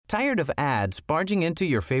Tired of ads barging into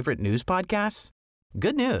your favorite news podcasts?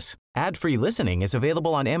 Good news. Ad-free listening is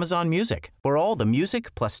available on Amazon Music for all the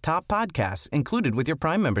music plus top podcasts included with your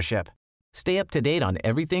Prime membership. Stay up to date on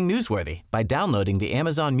everything newsworthy by downloading the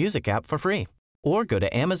Amazon Music app for free or go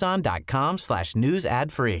to amazon.com/news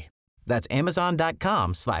ad free. That's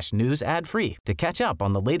amazon.com/news ad free to catch up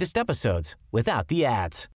on the latest episodes without the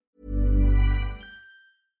ads.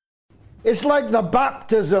 It's like the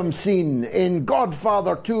baptism scene in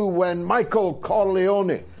Godfather 2 when Michael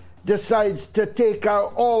Corleone decides to take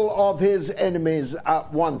out all of his enemies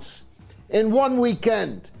at once. In one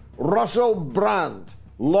weekend, Russell Brand,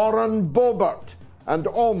 Lauren Boebert, and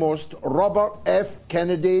almost Robert F.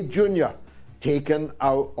 Kennedy Jr. taken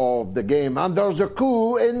out of the game. And there's a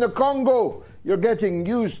coup in the Congo. You're getting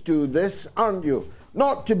used to this, aren't you?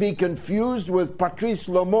 Not to be confused with Patrice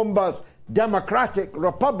Lumumba's Democratic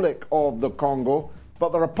Republic of the Congo,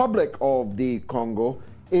 but the Republic of the Congo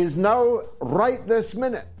is now, right this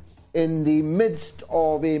minute, in the midst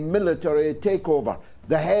of a military takeover.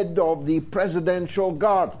 The head of the Presidential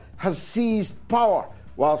Guard has seized power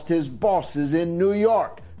whilst his boss is in New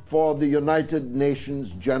York for the United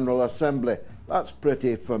Nations General Assembly. That's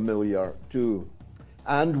pretty familiar too.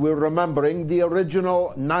 And we're remembering the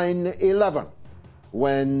original 9/11,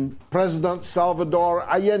 when President Salvador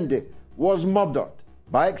Allende was murdered,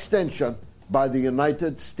 by extension, by the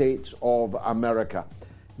United States of America.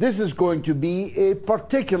 This is going to be a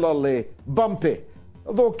particularly bumpy,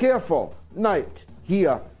 though careful, night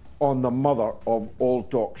here on the mother of all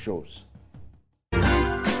talk shows.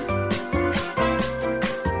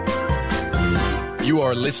 You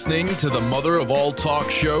are listening to the Mother of All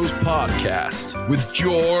Talk Shows podcast with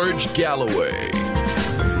George Galloway.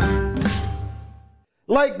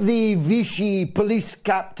 Like the Vichy police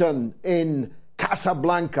captain in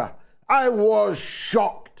Casablanca, I was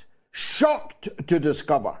shocked to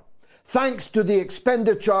discover, thanks to the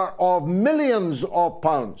expenditure of millions of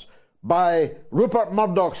pounds by Rupert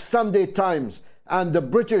Murdoch's Sunday Times and the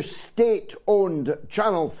British state-owned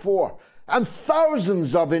Channel 4, and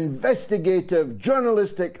thousands of investigative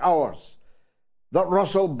journalistic hours, that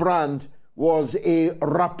Russell Brand was a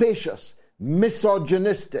rapacious,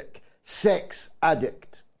 misogynistic sex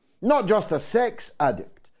addict. Not just a sex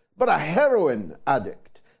addict, but a heroin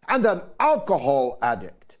addict and an alcohol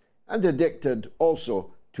addict, and addicted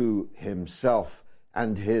also to himself.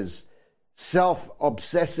 And his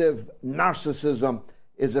self-obsessive narcissism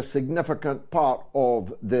is a significant part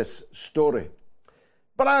of this story.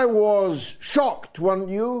 But I was shocked, weren't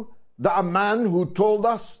you, that a man who told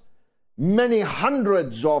us many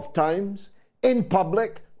hundreds of times in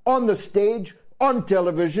public, on the stage, on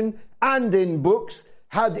television, and in books,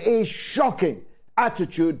 had a shocking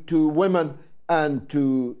attitude to women and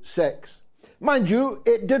to sex. Mind you,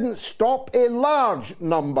 it didn't stop a large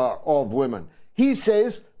number of women. He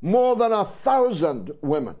says more than 1,000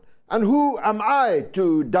 women. And who am I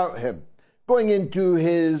to doubt him? Going into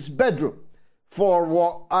his bedroom for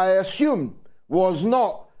what I assume was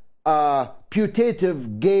not a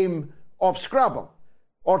putative game of Scrabble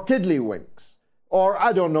or Tiddlywinks or,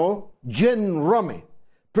 I don't know, gin rummy.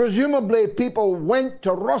 Presumably people went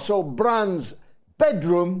to Russell Brand's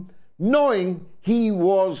bedroom knowing he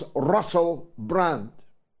was Russell Brand.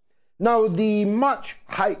 Now, the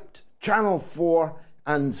much-hyped Channel 4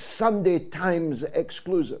 and Sunday Times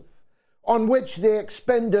exclusive, on which they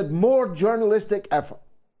expended more journalistic effort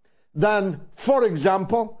than, for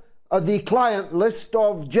example, the client list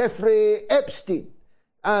of Jeffrey Epstein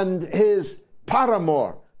and his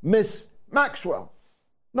paramour, Miss Maxwell.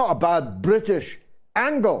 Not a bad British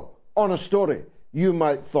angle on a story, you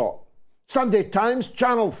might thought. Sunday Times,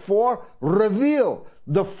 Channel 4 reveal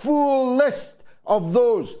the full list of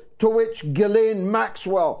those to which Ghislaine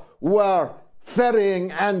Maxwell were ferrying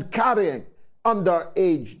and carrying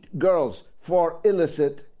underage girls for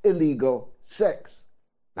illicit, illegal sex.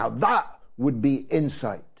 Now that would be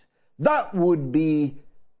insight. That would be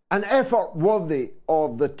an effort worthy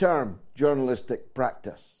of the term journalistic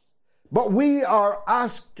practice. But we are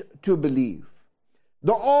asked to believe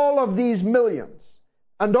that all of these millions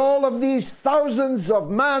and all of these thousands of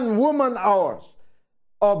man-woman hours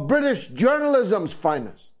of British journalism's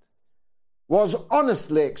finest was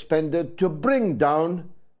honestly expended to bring down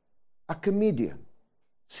a comedian.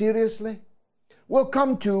 Seriously? We'll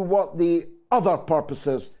come to what the other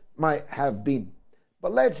purposes might have been.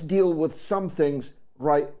 But let's deal with some things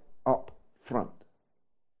right up front.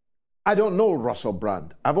 I don't know Russell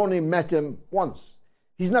Brand. I've only met him once.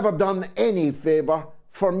 He's never done any favour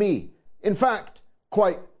for me. In fact,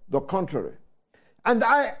 quite the contrary. And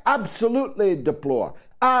I absolutely deplore,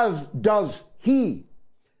 as does he,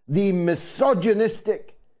 the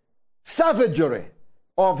misogynistic, savagery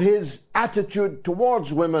of his attitude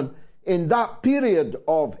towards women in that period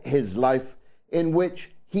of his life in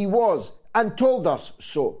which he was, and told us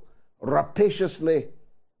so, rapaciously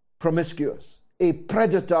promiscuous, a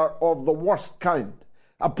predator of the worst kind,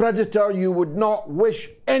 a predator you would not wish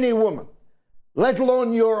any woman, let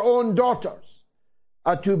alone your own daughters,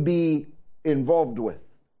 to be involved with.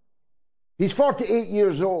 He's 48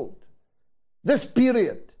 years old. This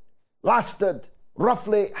period lasted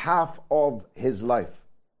roughly half of his life.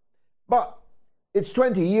 But it's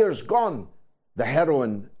 20 years gone, the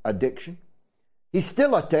heroin addiction. He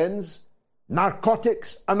still attends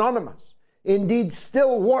Narcotics Anonymous. Indeed,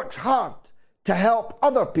 still works hard to help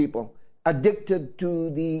other people addicted to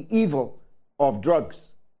the evil of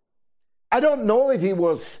drugs. I don't know if he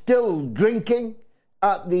was still drinking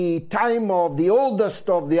at the time of the oldest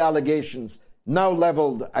of the allegations now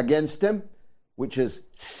leveled against him, which is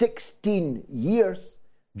 16 years,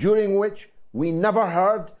 during which we never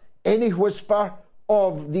heard any whisper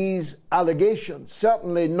of these allegations,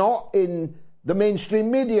 certainly not in the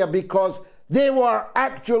mainstream media, because they were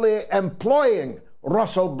actually employing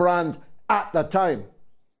Russell Brand at the time.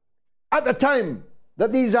 At the time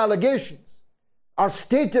that these allegations are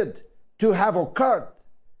stated to have occurred,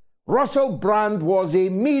 Russell Brand was a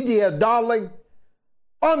media darling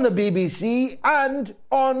on the BBC and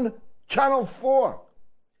on Channel 4.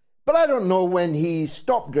 But I don't know when he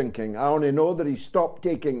stopped drinking. I only know that he stopped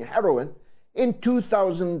taking heroin in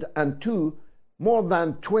 2002, more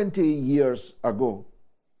than 20 years ago.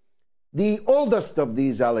 The oldest of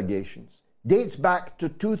these allegations dates back to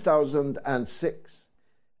 2006,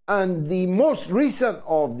 and the most recent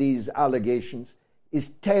of these allegations is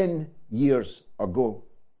 10 years ago.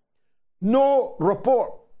 No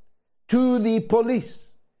report to the police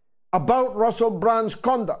about Russell Brand's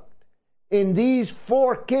conduct in these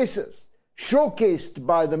 4 cases showcased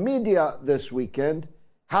by the media this weekend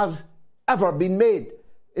has ever been made.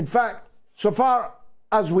 In fact, so far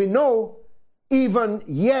as we know, even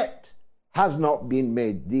yet has not been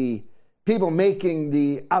made. The people making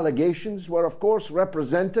the allegations were, of course,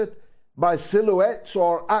 represented by silhouettes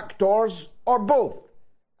or actors or both.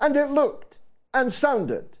 And it looked and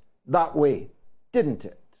sounded that way, didn't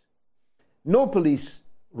it? No police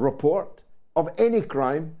report of any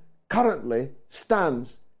crime currently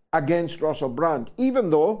stands against Russell Brand, even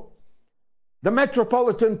though the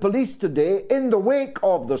Metropolitan Police today, in the wake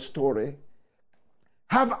of the story,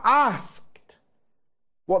 have asked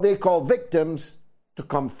what they call victims to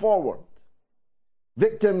come forward.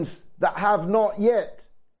 Victims that have not yet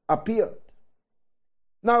appeared.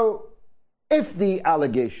 Now, if the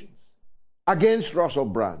allegations against Russell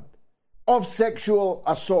Brand of sexual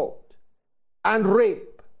assault and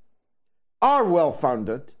rape are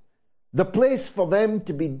well-founded, the place for them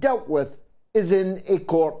to be dealt with is in a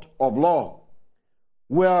court of law,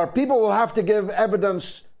 where people will have to give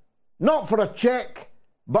evidence not for a check,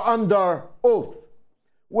 but under oath,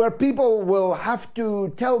 where people will have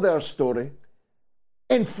to tell their story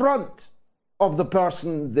in front of the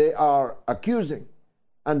person they are accusing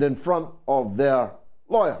and in front of their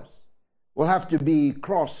lawyers, will have to be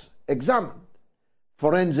cross-examined.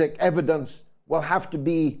 Forensic evidence will have to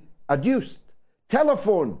be adduced.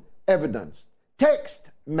 Telephone evidence,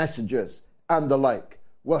 text messages, and the like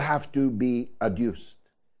will have to be adduced.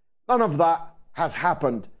 None of that has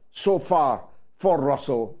happened so far for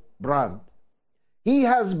Russell Brand. He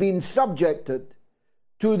has been subjected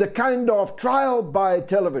to the kind of trial by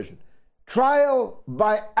television, trial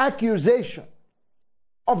by accusation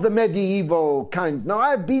of the medieval kind. Now,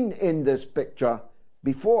 I've been in this picture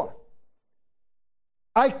before.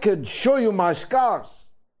 I could show you my scars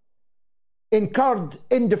incurred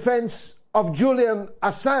in defense of Julian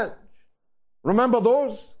Assange. Remember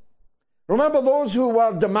those? Remember those who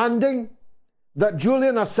were demanding that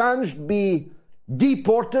Julian Assange be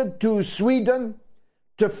deported to Sweden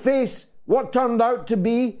to face what turned out to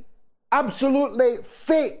be absolutely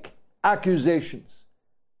fake accusations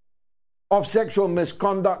of sexual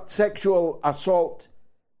misconduct, sexual assault,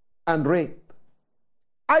 and rape.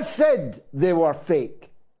 I said they were fake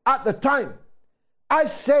at the time. I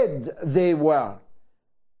said they were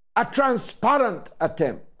a transparent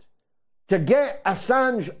attempt to get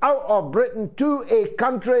Assange out of Britain to a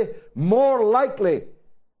country more likely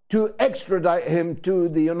to extradite him to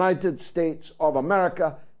the United States of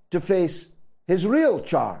America to face his real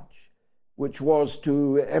charge, which was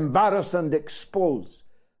to embarrass and expose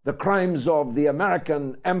the crimes of the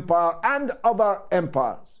American empire and other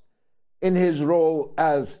empires in his role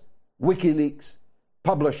as WikiLeaks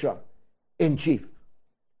publisher-in-chief.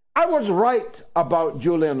 I was right about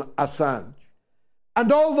Julian Assange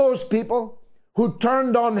and all those people who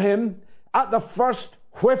turned on him at the first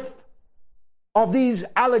whiff of these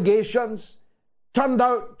allegations turned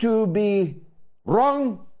out to be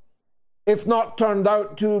wrong, if not turned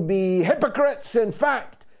out to be hypocrites. In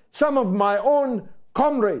fact, some of my own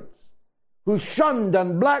comrades who shunned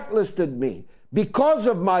and blacklisted me because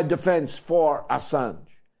of my defense for Assange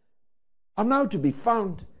are now to be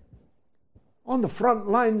found on the front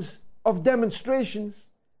lines of demonstrations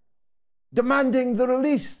demanding the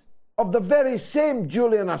release of the very same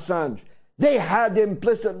Julian Assange they had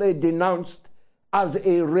implicitly denounced as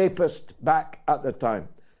a rapist back at the time.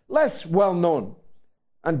 Less well known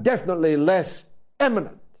and definitely less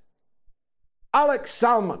eminent. Alex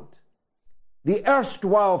Salmond, the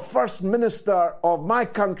erstwhile First Minister of my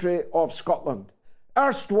country of Scotland,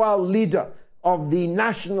 erstwhile leader of the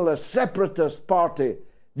Nationalist Separatist Party,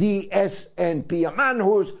 the SNP, a man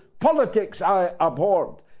whose politics I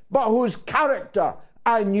abhorred, but whose character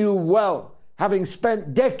I knew well, having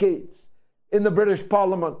spent decades in the British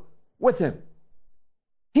Parliament with him.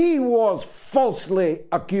 He was falsely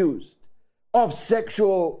accused of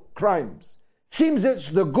sexual crimes. Seems it's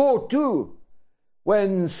the go-to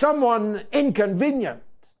when someone inconvenient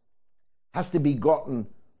has to be gotten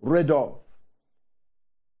rid of.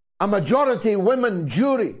 A majority women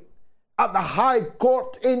jury at the High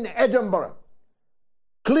Court in Edinburgh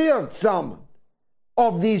cleared Salmond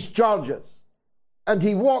of these charges, and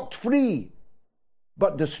he walked free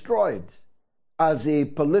but destroyed as a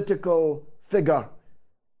political figure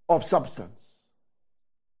of substance.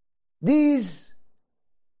 These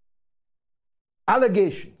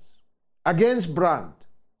allegations against Brand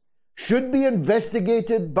should be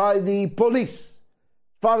investigated by the police.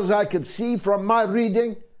 As far as I could see from my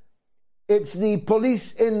reading, it's the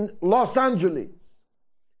police in Los Angeles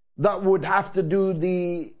that would have to do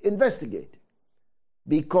the investigating,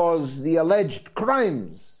 because the alleged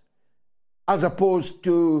crimes, as opposed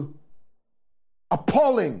to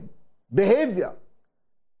appalling behavior,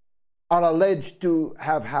 are alleged to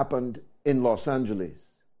have happened in Los Angeles.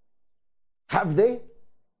 Have they?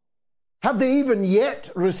 Have they even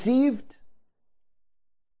yet received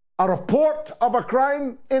a report of a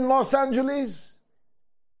crime in Los Angeles?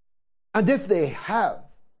 And if they have,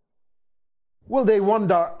 will they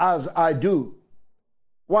wonder, as I do,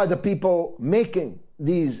 why the people making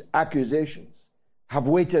these accusations have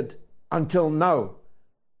waited until now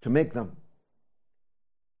to make them?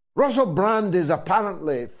 Russell Brand is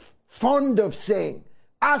apparently fond of saying,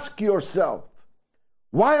 ask yourself,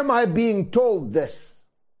 why am I being told this?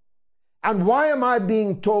 And why am I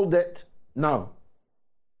being told it now?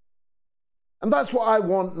 And that's what I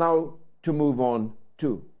want now to move on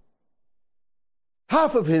to.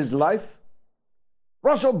 Half of his life,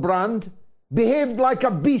 Russell Brand behaved like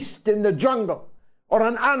a beast in the jungle or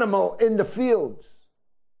an animal in the fields.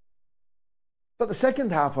 But the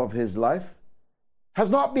second half of his life has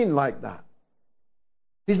not been like that.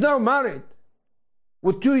 He's now married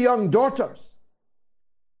with 2 young daughters.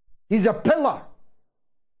 He's a pillar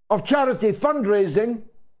of charity fundraising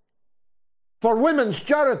for women's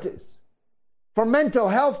charities, for mental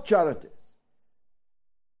health charities,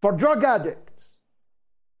 for drug addicts,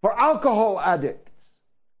 for alcohol addicts,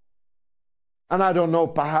 and I don't know,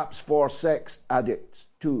 perhaps for sex addicts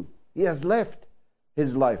too. He has left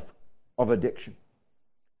his life of addiction.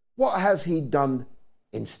 What has he done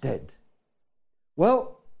instead?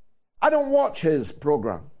 Well, I don't watch his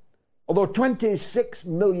program, although 26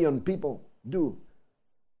 million people do.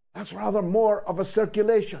 That's rather more of a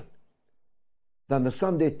circulation than the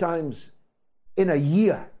Sunday Times in a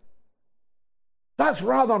year. That's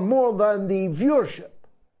rather more than the viewership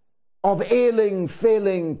of ailing,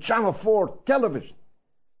 failing Channel 4 television,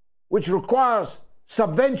 which requires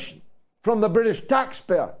subvention from the British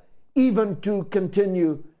taxpayer even to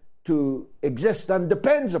continue to exist, and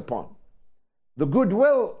depends upon the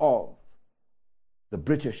goodwill of the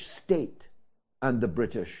British state and the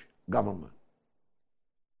British government.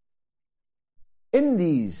 In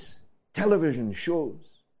these television shows,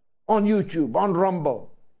 on YouTube, on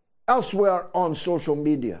Rumble, elsewhere on social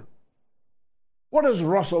media, what does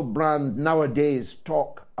Russell Brand nowadays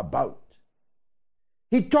talk about?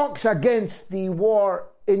 He talks against the war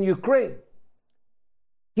in Ukraine.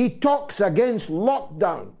 He talks against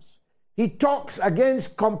lockdowns. He talks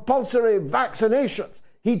against compulsory vaccinations.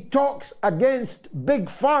 He talks against Big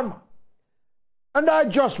Pharma. And I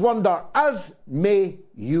just wonder, as may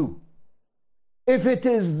you, if it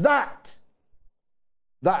is that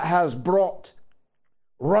has brought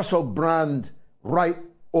Russell Brand right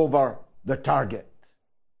over the target.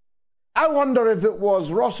 I wonder if it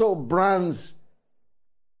was Russell Brand's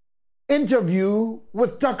interview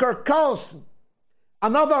with Tucker Carlson,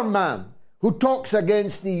 another man who talks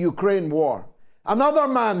against the Ukraine war. Another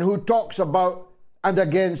man who talks about and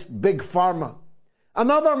against Big Pharma.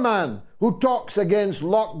 Another man who talks against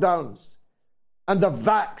lockdowns and the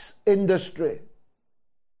vax industry.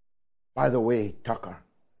 By the way, Tucker,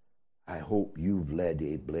 I hope you've led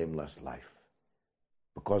a blameless life.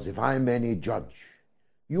 Because if I'm any judge,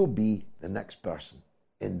 you'll be the next person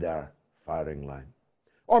in their firing line.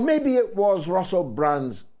 Or maybe it was Russell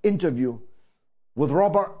Brand's interview with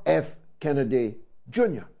Robert F. Kennedy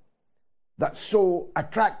Jr. that so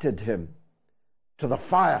attracted him to the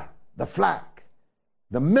fire, the flak,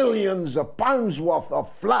 the millions of pounds worth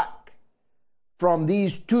of flak from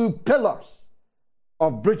these two pillars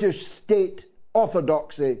of British state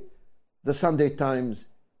orthodoxy, the Sunday Times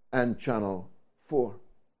and Channel 4.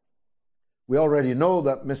 We already know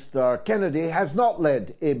that Mr. Kennedy has not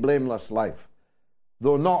led a blameless life,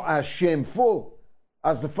 though not as shameful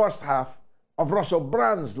as the first half of Russell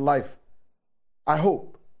Brand's life, I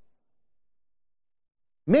hope.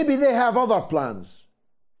 Maybe they have other plans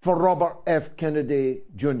for Robert F. Kennedy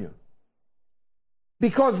Jr.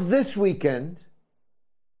 Because this weekend,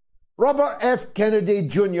 Robert F. Kennedy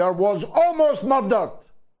Jr. was almost murdered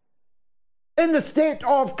in the state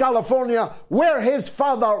of California, where his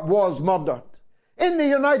father was murdered. In the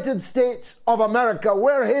United States of America,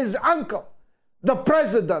 where his uncle, the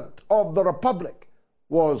President of the Republic,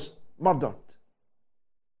 was murdered.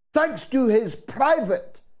 Thanks to his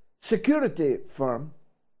private security firm,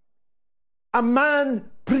 a man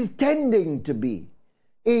pretending to be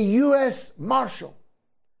a U.S. Marshal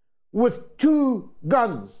with 2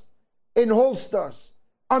 guns in holsters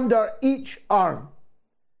under each arm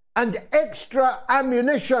and extra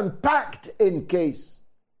ammunition packed in case,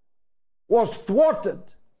 was thwarted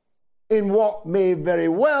in what may very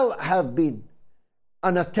well have been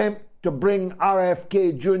an attempt to bring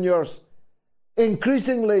RFK Jr.'s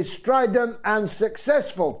increasingly strident and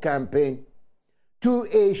successful campaign to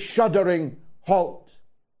a shuddering halt.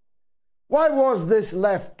 Why was this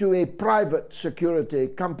left to a private security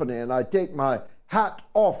company? And I take my hat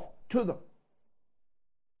off to them.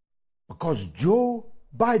 Because Joe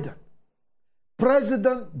Biden,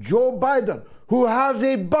 President Joe Biden, who has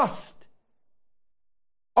a bust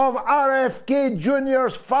of RFK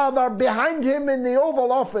Jr.'s father behind him in the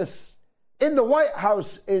Oval Office in the White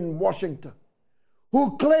House in Washington,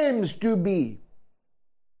 who claims to be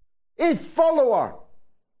a follower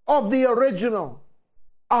of the original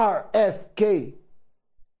RFK,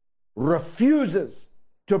 refuses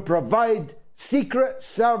to provide Secret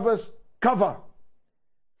Service cover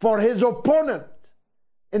for his opponent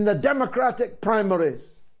in the Democratic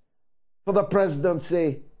primaries for the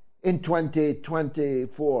presidency in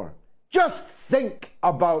 2024. Just think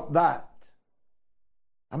about that.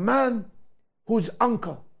 A man whose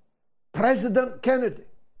uncle, President Kennedy,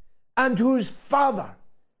 and whose father,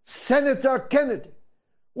 Senator Kennedy,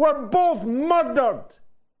 were both murdered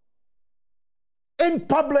in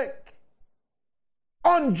public,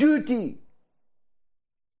 on duty.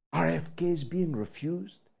 RFK is being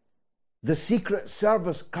refused the Secret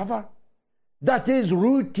Service cover that is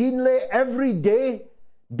routinely every day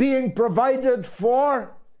being provided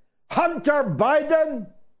for Hunter Biden.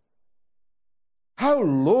 How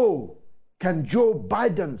low can Joe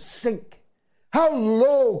Biden sink? How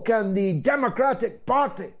low can the Democratic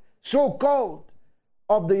Party, so-called,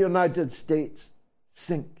 of the United States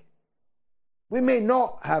sink? We may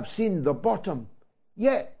not have seen the bottom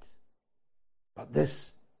yet, but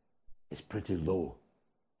this is pretty low,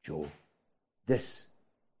 Joe. This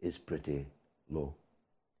is pretty low.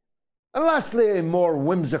 And lastly, a more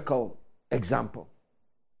whimsical example.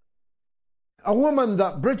 A woman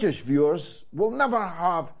that British viewers will never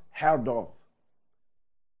have heard of.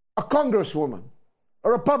 A congresswoman,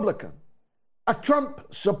 a Republican, a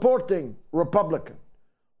Trump-supporting Republican,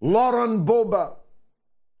 Lauren Boebert,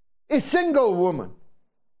 a single woman,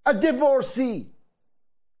 a divorcee,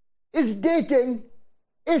 is dating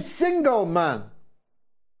a single man.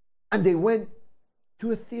 And they went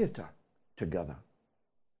to a theater together.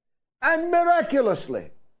 And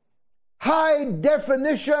miraculously,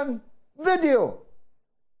 high-definition video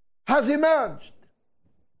has emerged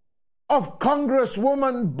of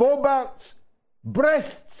Congresswoman Boebert's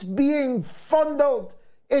breasts being fondled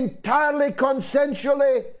entirely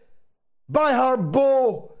consensually by her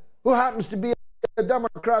beau, who happens to be a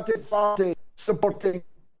Democratic Party supporting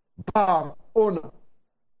bar owner,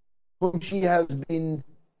 whom she has been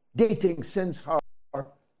dating since her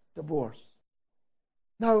divorce.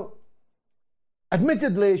 Now,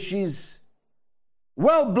 admittedly, she's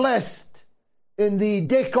well blessed in the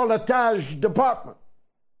décolletage department.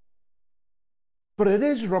 But it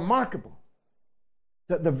is remarkable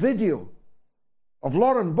that the video of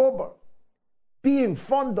Lauren Boebert being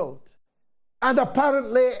fondled and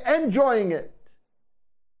apparently enjoying it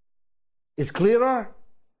is clearer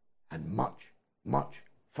and much, much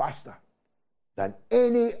faster than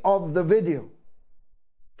any of the video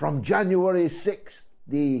from January 6th,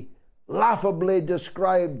 the laughably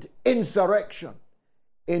described insurrection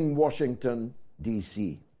in Washington,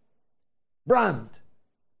 D.C. Brand,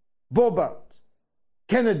 Boebert,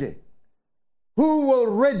 Kennedy, who will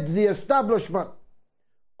rid the establishment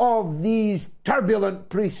of these turbulent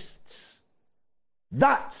priests?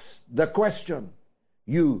 That's the question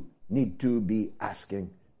you need to be asking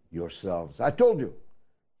yourselves. I told you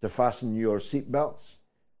to fasten your seatbelts.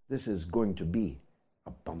 This is going to be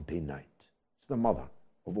a bumpy night. It's the mother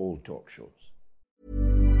of all talk shows.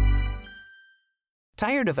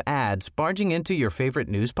 Tired of ads barging into your favorite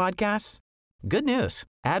news podcasts? Good news.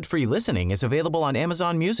 Ad-free listening is available on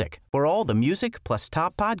Amazon Music for all the music plus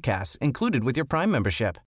top podcasts included with your Prime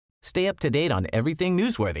membership. Stay up to date on everything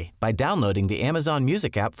newsworthy by downloading the Amazon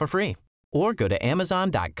Music app for free or go to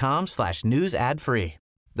amazon.com/news ad free.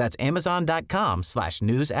 That's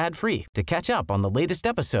amazon.com/news ad free to catch up on the latest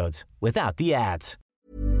episodes without the ads.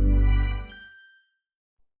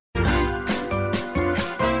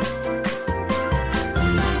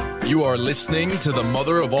 You are listening to the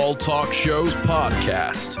Mother of All Talk Shows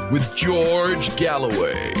podcast with George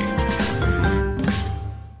Galloway.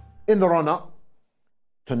 In the run-up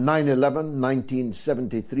to 9/11,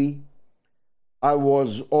 1973, I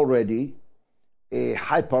was already a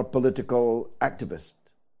hyper-political activist.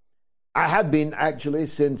 I had been actually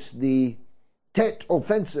since the Tet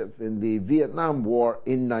Offensive in the Vietnam War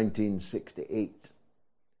in 1968.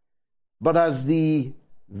 But as the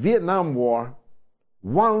Vietnam War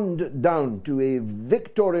wound down to a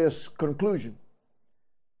victorious conclusion,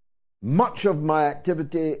 much of my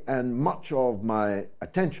activity and much of my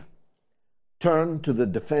attention turned to the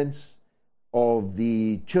defense of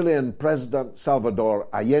the Chilean President Salvador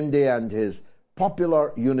Allende and his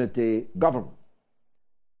Popular Unity government,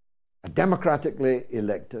 a democratically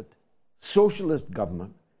elected socialist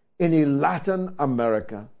government in a Latin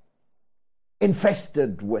America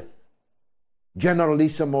infested with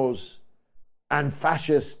generalissimos and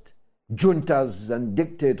fascist juntas and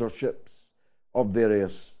dictatorships of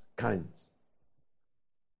various kinds.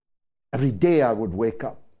 Every day I would wake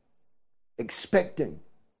up expecting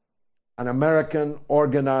an American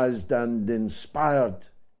organized and inspired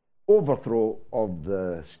overthrow of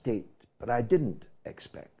the state, but I didn't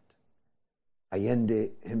expect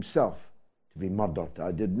Allende himself to be murdered.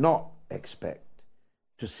 I did not expect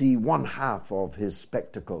to see one half of his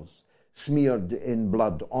spectacles smeared in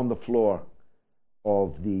blood on the floor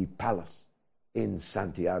of the palace in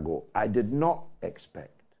Santiago. I did not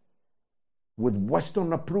expect, with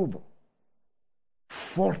Western approval,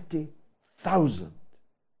 40,000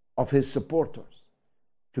 of his supporters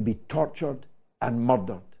to be tortured and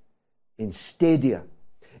murdered in stadia,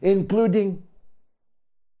 including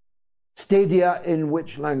stadia in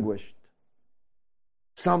which languished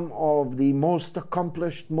some of the most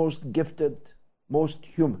accomplished, most gifted, most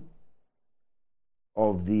human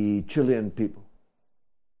of the Chilean people.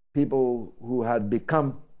 People who had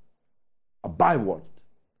become a byword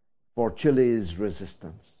for Chile's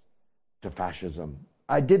resistance to fascism.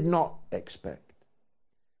 I did not expect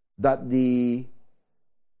that the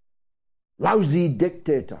lousy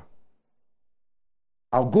dictator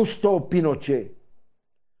Augusto Pinochet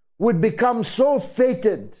would become so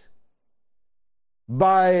fated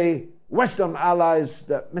by Western allies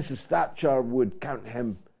that Mrs. Thatcher would count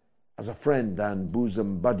him as a friend and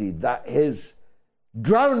bosom buddy, that his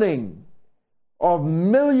drowning of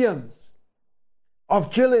millions of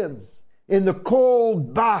Chileans in the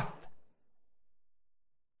cold bath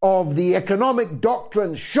of the economic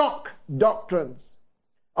doctrines, shock doctrines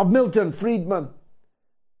of Milton Friedman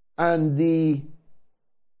and the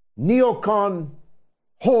neocon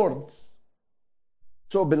hordes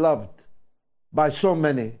so beloved by so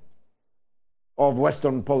many of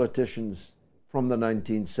Western politicians from the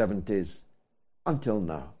 1970s until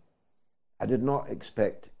now. I did not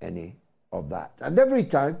expect any of that. And every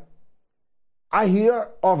time I hear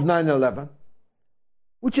of 9/11,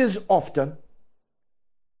 which is often,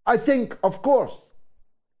 I think, of course,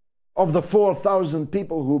 of the 4,000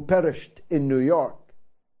 people who perished in New York.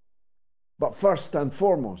 But first and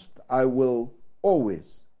foremost, I will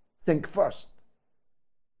always think first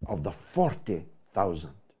of the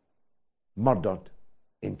 40,000 murdered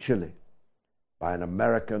in Chile by an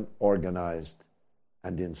American organized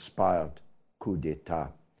and inspired coup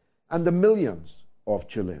d'etat, and the millions of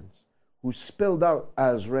Chileans who spilled out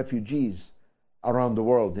as refugees around the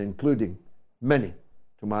world, including many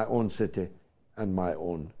to my own city and my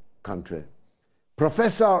own country.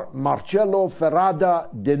 Professor Marcello Ferrada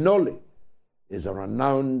de Noli is a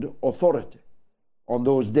renowned authority on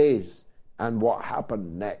those days and what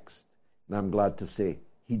happened next. And I'm glad to say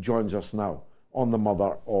he joins us now on the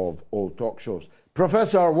Mother of All Talk Shows.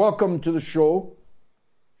 Professor, welcome to the show.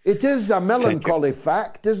 It is a melancholy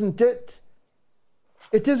fact, isn't it?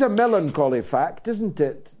 It is a melancholy fact, isn't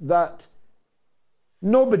it, that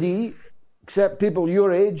nobody, except people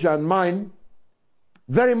your age and mine,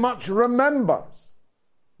 very much remembers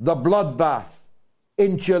the bloodbath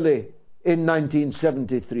in Chile in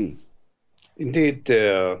 1973. Indeed,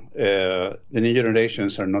 the new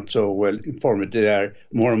generations are not so well informed. They are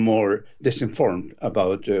more and more disinformed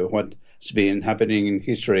about what's been happening in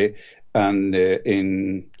history and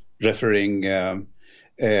in referring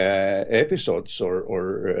episodes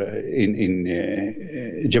or in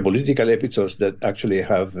geopolitical episodes that actually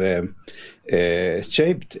have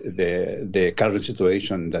shaped the current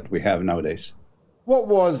situation that we have nowadays. What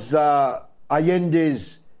was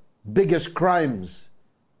Allende's biggest crimes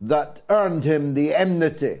that earned him the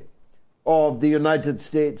enmity of the United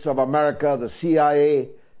States of America, the CIA,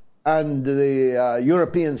 and the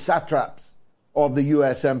European satraps of the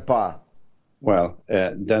U.S. empire? Well,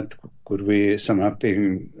 that could be summed up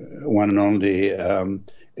in one and only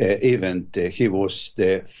event. He was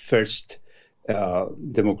the first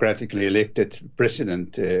democratically elected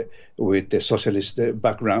president with a socialist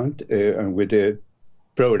background and with a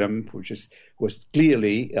program which was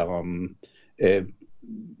clearly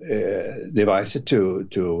devised to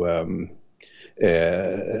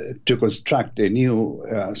construct a new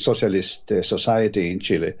socialist society in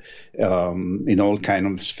Chile in all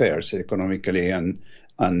kinds of spheres, economically and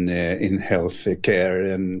in health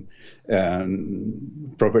care and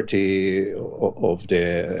property of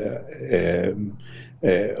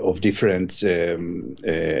different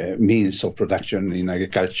means of production in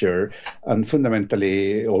agriculture, and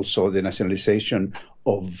fundamentally also the nationalization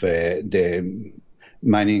of the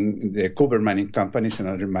copper mining companies and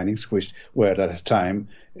other minings which were at a time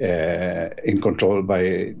in control by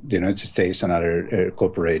the United States and other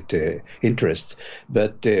corporate interests.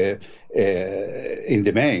 But in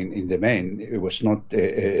the main, it was not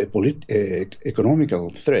a economical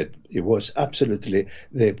threat. It was absolutely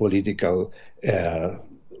the political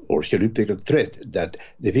or geopolitical threat that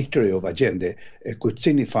the victory of Allende could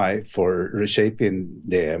signify for reshaping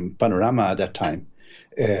the panorama at that time.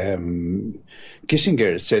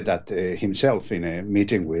 Kissinger said that himself in a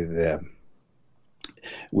meeting with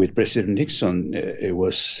President Nixon. It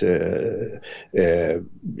was even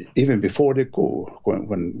before the coup,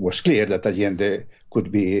 when it was clear that Allende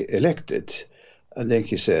could be elected. And then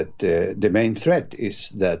he said the main threat is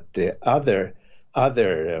that the other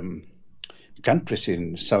countries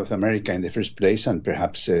in South America in the first place, and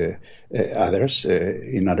perhaps others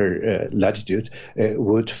in other latitude,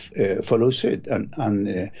 would follow suit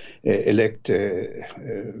and elect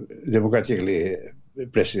democratically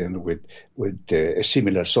president with a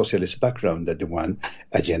similar socialist background that the one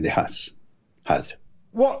Allende had.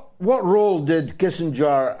 What role did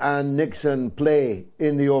Kissinger and Nixon play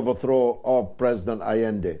in the overthrow of President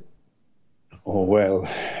Allende? Oh, well,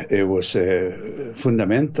 it was a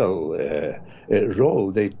fundamental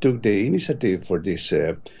role. They took the initiative for this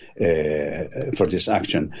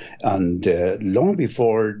action, and long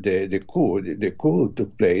before the coup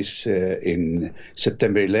took place in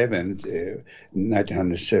September 11th,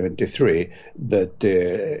 1973. But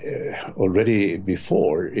already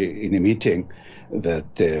before, in a meeting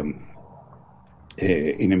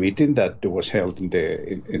that was held in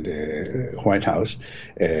the White House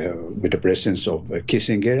with the presence of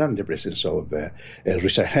Kissinger and the presence of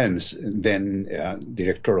Richard Helms, then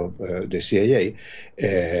director of the CIA,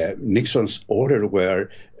 Nixon's orders were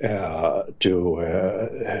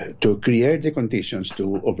to create the conditions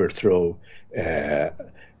to overthrow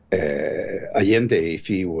Allende if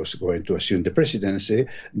he was going to assume the presidency,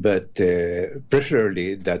 but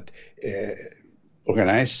preferably that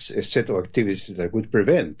organize a set of activities that would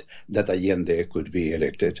prevent that Allende could be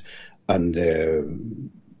elected. And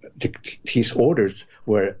his orders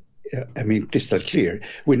were, crystal clear.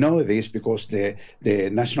 We know this because the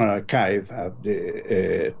National Archive have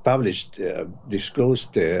disclosed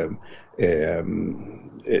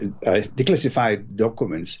declassified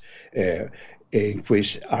documents in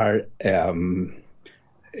which are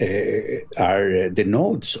the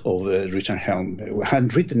notes of Richard Helms,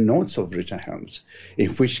 handwritten notes of Richard Helms,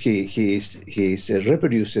 in which he is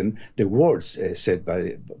reproducing the words said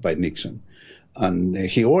by Nixon, and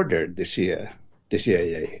he ordered the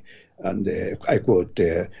CIA, and I quote,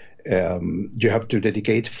 "You have to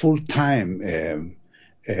dedicate full time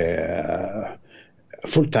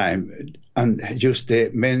full time and use the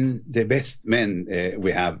best men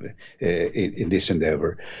we have in this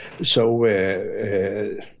endeavor. So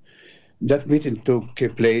that meeting took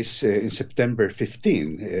place in September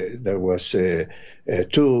 15. There was September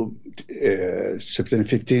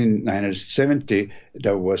 15, 1970.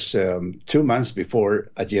 That was 2 months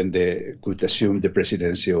before Allende could assume the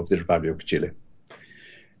presidency of the Republic of Chile.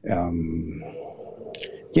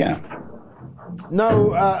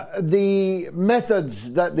 Now, the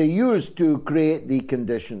methods that they used to create the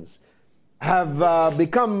conditions have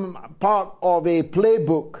become part of a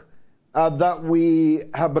playbook that we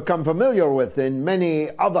have become familiar with in many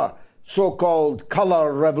other so-called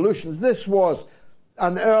color revolutions. This was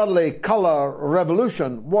an early color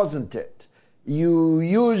revolution, wasn't it? You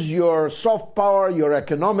use your soft power, your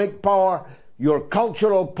economic power, your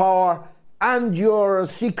cultural power, and your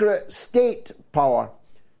secret state power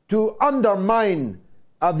to undermine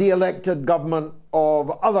the elected government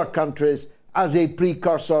of other countries as a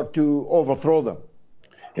precursor to overthrow them.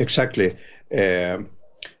 Exactly.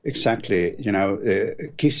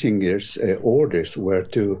 Kissinger's orders were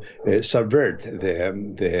to subvert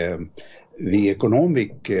the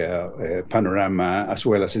economic panorama as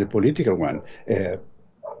well as the political one,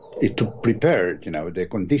 to prepare, the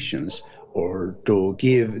conditions, or to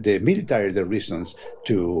give the military the reasons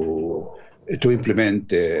to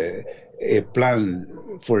implement a plan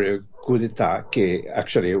for a coup d'etat.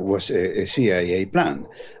 Actually was a CIA plan,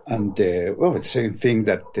 and the same thing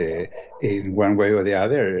that in one way or the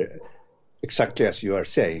other, exactly as you are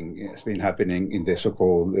saying, has been happening in the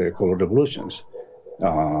so-called color revolutions.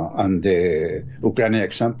 And the Ukraine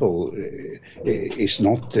example is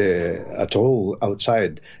not at all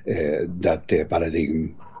outside that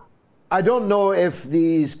paradigm. I don't know if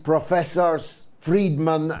these professors,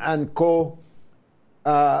 Friedman and co.,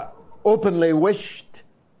 openly wished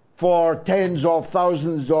for tens of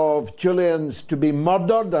thousands of Chileans to be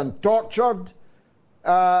murdered and tortured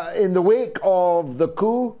in the wake of the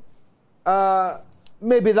coup.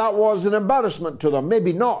 Maybe that was an embarrassment to them,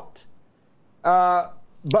 maybe not.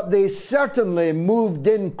 But they certainly moved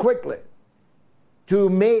in quickly to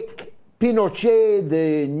make Pinochet,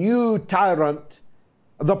 the new tyrant,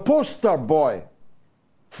 the poster boy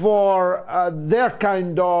for their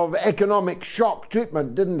kind of economic shock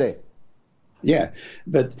treatment, didn't they? Yeah,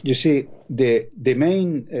 but you see, the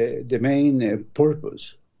main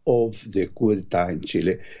purpose of the coup d'etat in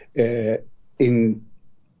Chile in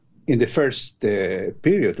the first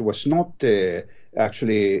period was not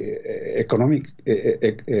actually economic.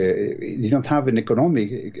 It did not have an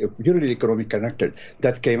purely economic character.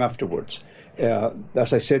 That came afterwards.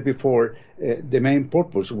 As I said before, the main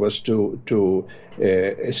purpose was to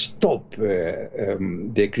stop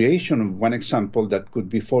the creation of one example that could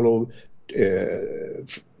be followed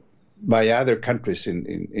by other countries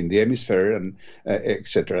in the hemisphere, and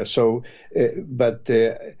etc. So, but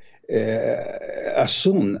as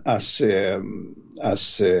soon as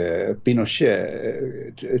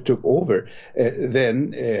Pinochet took over,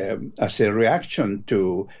 then as a reaction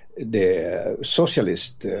to the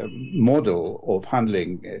socialist model of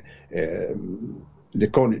handling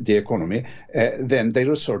the economy, then they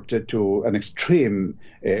resorted to an extreme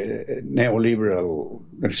neoliberal,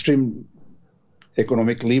 extreme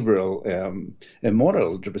economic liberal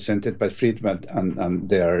model represented by Friedman and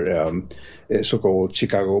their so-called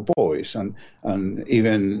Chicago boys, and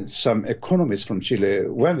even some economists from Chile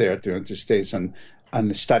went there to the United States and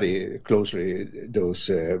study closely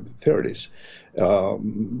those theories,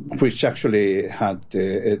 which actually had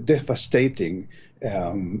a devastating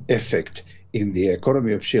effect in the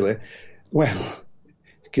economy of Chile. Well,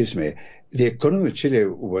 excuse me, the economy of Chile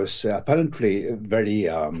was apparently very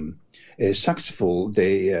successful.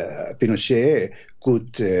 Pinochet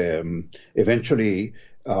could eventually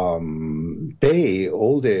pay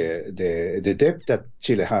all the debt that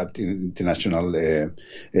Chile had in international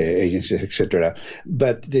agencies, etc.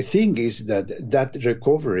 But the thing is that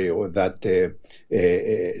recovery, or that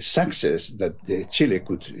success that Chile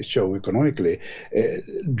could show economically,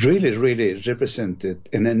 really represented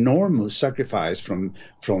an enormous sacrifice from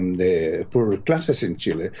the poorer classes in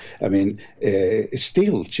Chile. I mean,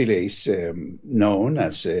 still Chile is known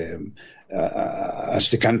as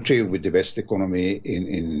the country with the best economy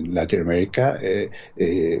in Latin America.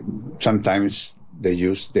 Sometimes they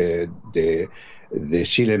use the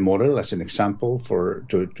Chile model as an example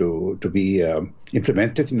to be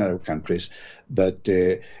implemented in other countries, but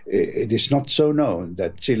it is not so known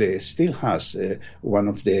that Chile still has one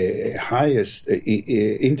of the highest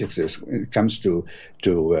indexes when it comes to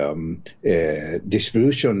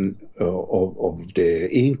distribution of the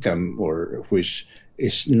income, or which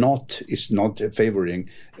is not favoring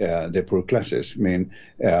the poor classes. I mean,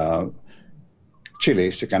 Chile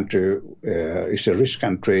is a country, is a rich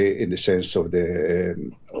country in the sense of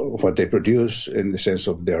what they produce, in the sense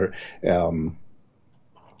of their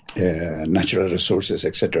natural resources,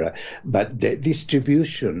 etc. But the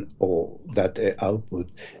distribution of that output,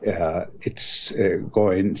 it's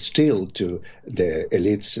going still to the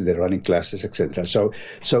elites, the ruling classes, etc. So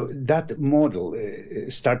that model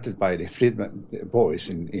started by the Friedman boys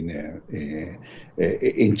in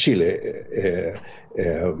Chile.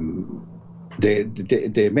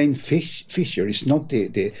 The main feature is not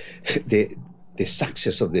the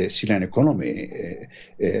success of the Chilean economy,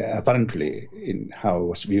 apparently, in how it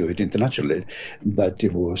was viewed internationally, but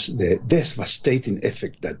it was the devastating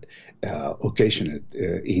effect that occasioned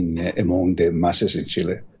among the masses in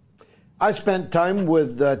Chile. I spent time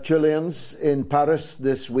with Chileans in Paris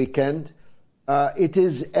this weekend. It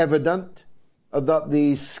is evident that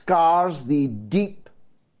the scars, the deep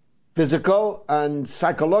physical and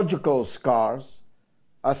psychological scars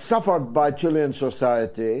suffered by Chilean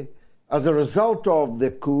society as a result of the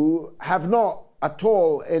coup have not at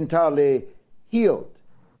all entirely healed.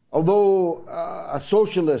 Although a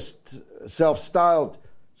socialist, self-styled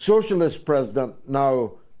socialist president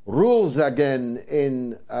now rules again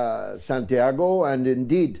in Santiago, and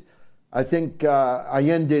indeed I think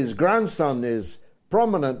Allende's grandson is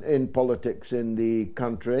prominent in politics in the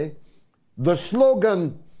country, the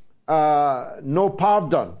slogan no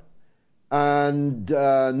pardon and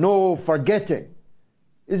no forgetting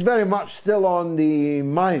is very much still on the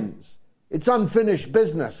minds. It's unfinished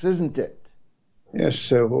business, isn't it?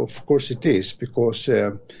 Yes, of course it is, because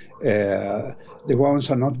the wounds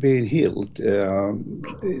are not being healed.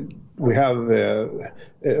 We have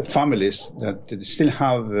families that still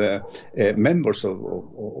have members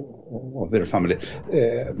of their family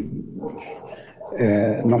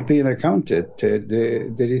not being accounted.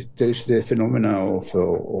 There is the phenomena of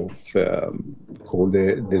called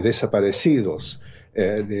the desaparecidos.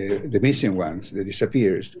 The missing ones, the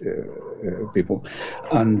disappeared people,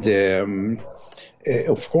 and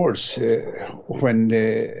of course, when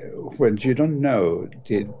you don't know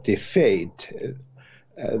the fate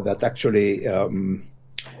that actually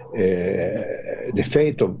the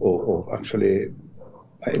fate of actually,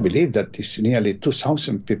 I believe that it's nearly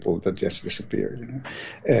 2,000 people that just disappeared.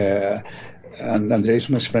 And there is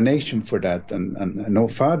no explanation for that, and no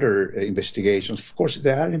further investigations. Of course,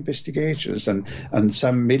 there are investigations, and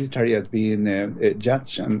some military have been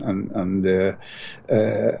judged, and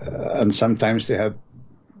sometimes they have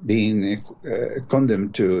been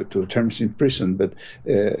condemned to terms in prison. But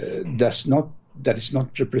that is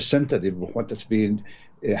not representative of what has been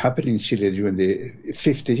happening in Chile during the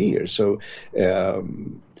 50 years. So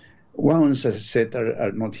wounds, as I said,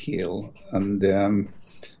 are not healed, and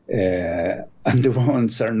the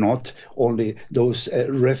wounds are not only those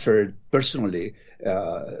referred personally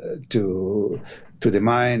to the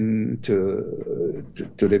mind, to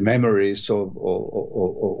the memories of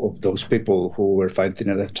those people who were fighting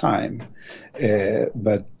at that time,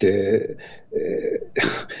 but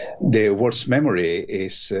the worst memory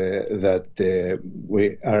is that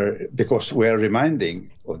because we are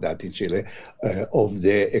reminding of that in Chile, of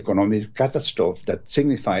the economic catastrophe that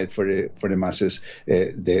signified for the masses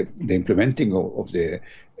the implementing of the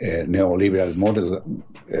neoliberal model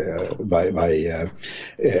by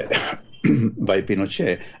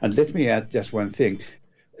Pinochet. And let me add just one thing.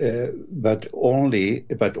 But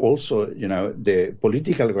also, the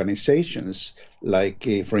political organizations, like,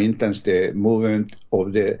 for instance, the movement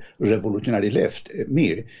of the revolutionary left,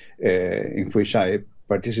 MIR, in which I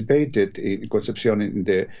participated in Concepcion in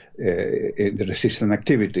the resistance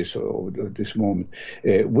activities of this moment.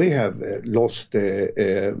 We have lost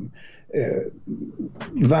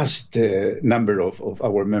vast number of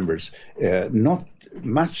our members, not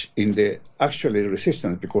much in the actually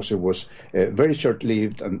resistance, because it was very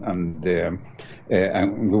short-lived and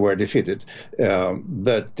we were defeated.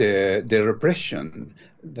 But the repression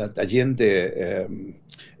that Allende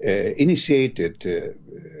initiated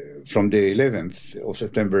from the 11th of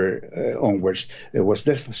September onwards was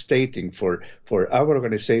devastating for our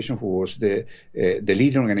organization, who was the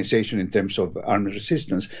leading organization in terms of armed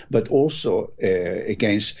resistance, but also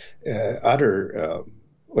against other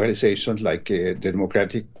organizations like the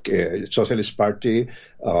Democratic Socialist Party,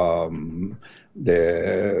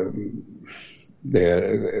 the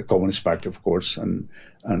Communist Party, of course, and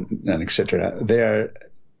etc. There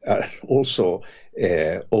are also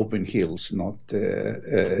open heals, not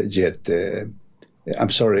yet. I'm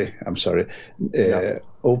sorry.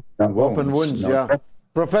 Open wounds, yeah.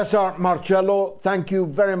 Professor Marcello, thank you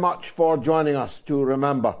very much for joining us to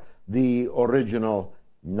remember the original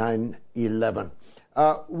 9/11.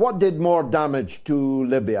 What did more damage to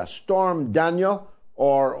Libya, Storm Daniel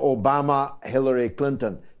or Obama Hillary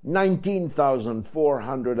Clinton?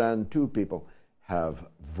 19,402 people have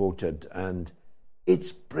voted, and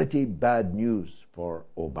it's pretty bad news for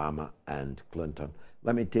Obama and Clinton.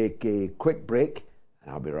 Let me take a quick break,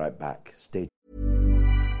 and I'll be right back. Stay tuned.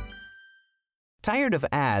 Tired of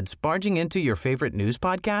ads barging into your favorite news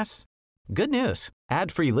podcasts? Good news.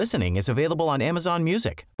 Ad-free listening is available on Amazon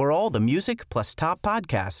Music for all the music plus top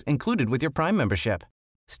podcasts included with your Prime membership.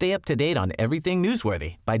 Stay up to date on everything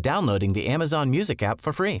newsworthy by downloading the Amazon Music app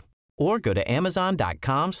for free or go to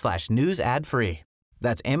amazon.com/news ad free.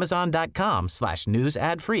 That's amazon.com/news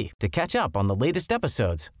ad free to catch up on the latest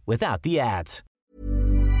episodes without the ads.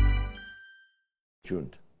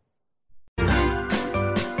 Tuned.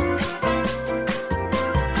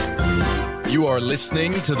 You are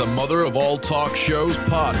listening to the Mother of All Talk Shows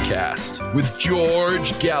podcast with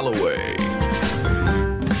George Galloway.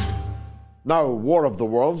 Now, War of the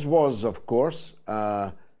Worlds was, of course,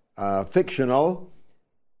 a fictional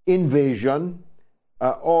invasion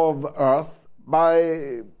of Earth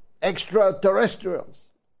by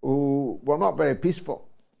extraterrestrials who were not very peaceful.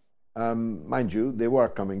 Mind you, they were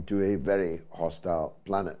coming to a very hostile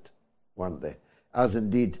planet, weren't they? As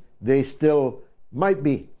indeed they still might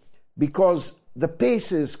be, because the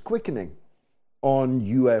pace is quickening on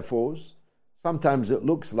UFOs. Sometimes it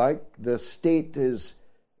looks like the state is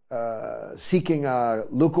seeking a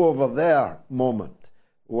look over there moment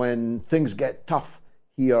when things get tough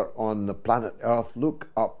here on the planet Earth. Look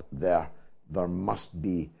up there. There must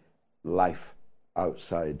be life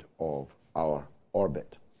outside of our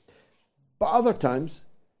orbit. But other times,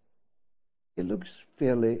 it looks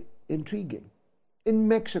fairly intriguing. In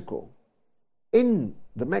Mexico, in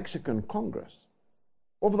the Mexican Congress,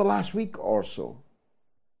 over the last week or so,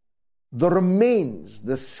 the remains,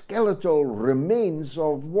 the skeletal remains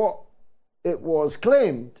of what it was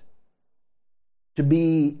claimed to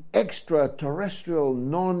be extraterrestrial,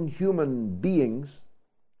 non-human beings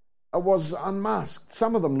was unmasked.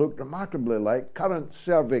 Some of them looked remarkably like current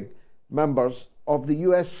serving members of the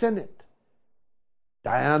US Senate.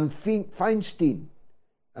 Dianne Feinstein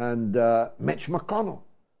and Mitch McConnell.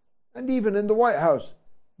 And even in the White House,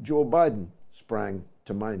 Joe Biden sprang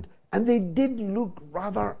to mind. And they did look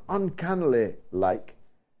rather uncannily like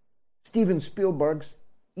Steven Spielberg's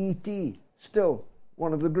E.T., still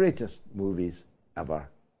one of the greatest movies ever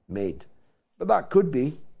made. But that could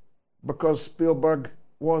be because Spielberg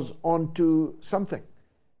was onto something.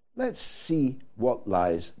 Let's see what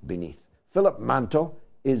lies beneath. Philip Mantle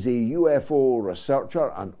is a UFO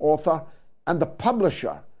researcher and author and the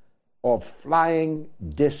publisher of Flying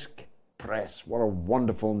Disc Press. What a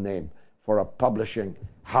wonderful name for a publishing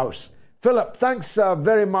house. Philip, thanks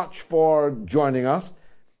very much for joining us.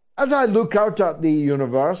 As I look out at the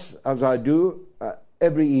universe, as I do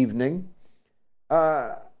every evening,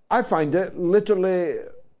 I find it literally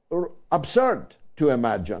absurd to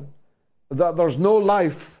imagine that there's no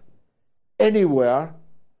life anywhere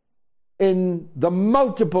in the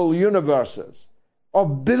multiple universes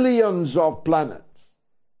of billions of planets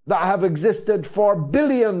that have existed for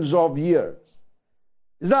billions of years.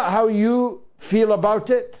 Is that how you feel about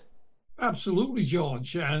it? Absolutely,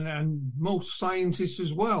 George, and most scientists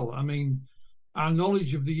as well. I mean, our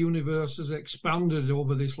knowledge of the universe has expanded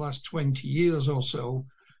over this last 20 years or so,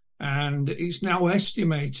 and it's now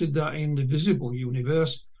estimated that in the visible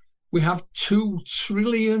universe, we have 2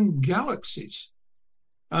 trillion galaxies.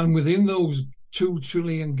 And within those 2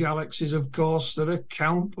 trillion galaxies, of course, there are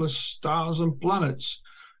countless stars and planets.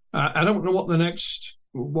 I don't know what the next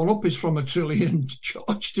one up is from a trillion,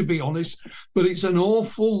 George, to be honest, but it's an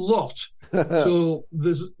awful lot. So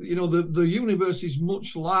there's, the universe is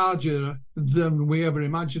much larger than we ever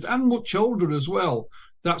imagined, and much older as well.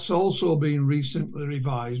 That's also been recently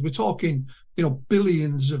revised. We're talking,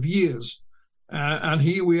 billions of years, and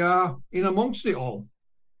here we are in amongst it all.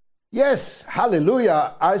 Yes,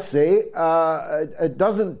 hallelujah, I say. It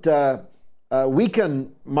doesn't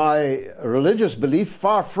weaken my religious belief,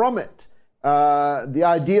 far from it. The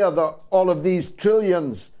idea that all of these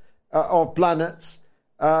trillions of planets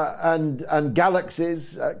and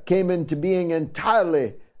galaxies came into being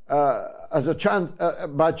entirely as a chance,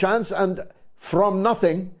 by chance and from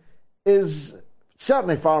nothing is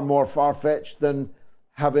certainly far more far-fetched than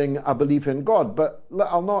having a belief in God. But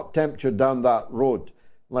I'll not tempt you down that road,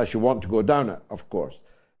 unless you want to go down it, of course.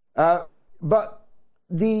 But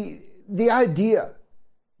the idea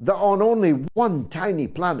that on only one tiny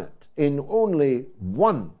planet, in only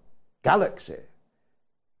one galaxy,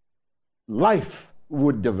 life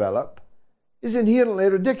would develop is inherently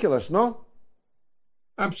ridiculous, no?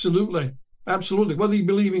 Absolutely. Absolutely. Whether you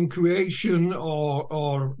believe in creation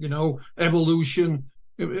or evolution,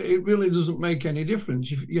 it really doesn't make any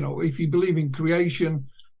difference. If you believe in creation,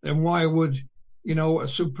 then why would, a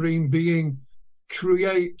supreme being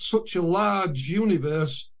create such a large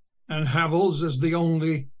universe and have us as the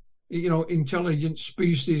only, intelligent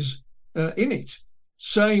species in it?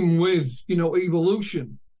 Same with,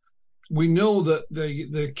 evolution. We know that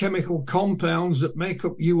the chemical compounds that make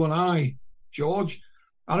up you and I, George,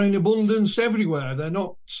 are in abundance everywhere. They're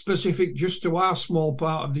not specific just to our small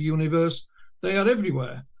part of the universe. They are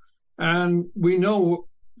everywhere. And we know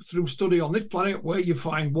through study on this planet where you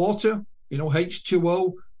find water,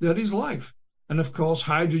 H2O, there is life. And of course,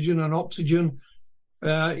 hydrogen and oxygen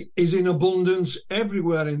is in abundance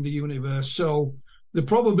everywhere in the universe. So the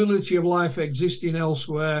probability of life existing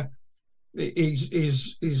elsewhere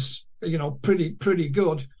is pretty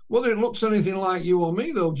good. Whether it looks anything like you or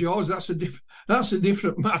me, though, George, that's a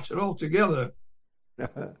different matter altogether.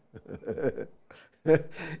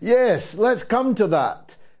 Yes, let's come to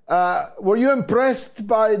that. Were you impressed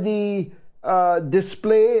by the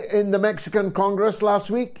display in the Mexican Congress last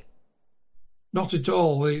week? Not at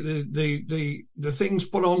all. The things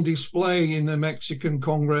put on display in the Mexican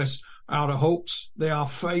Congress are a hoax. They are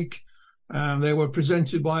fake. They were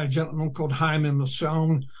presented by a gentleman called Jaime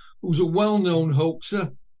Maussan, who's a well-known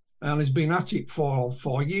hoaxer and has been at it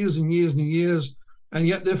for years and years and years, and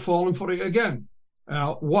yet they're falling for it again.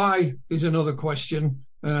 Why is another question.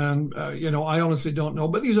 I honestly don't know.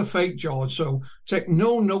 But these are fake, George, so take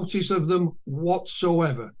no notice of them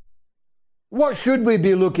whatsoever. What should we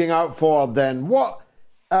be looking out for then? What,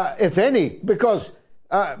 if any? Because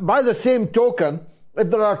by the same token, if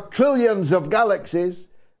there are trillions of galaxies,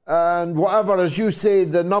 and whatever, as you say,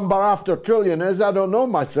 the number after trillion is, I don't know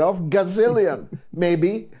myself, gazillion,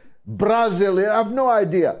 maybe, Brazilian, I have no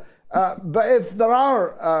idea. But if there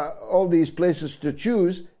are all these places to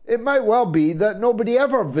choose, it might well be that nobody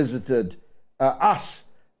ever visited us,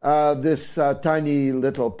 this tiny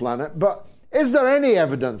little planet. But is there any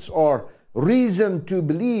evidence or reason to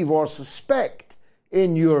believe or suspect,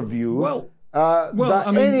 in your view,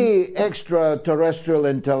 any extraterrestrial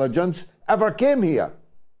intelligence ever came here?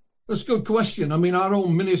 That's a good question. I mean, our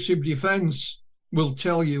own Ministry of Defence will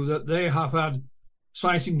tell you that they have had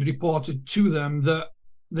sightings reported to them that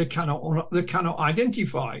they cannot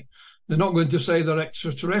identify. They're not going to say they're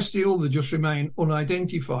extraterrestrial, they just remain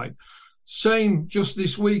unidentified. Same just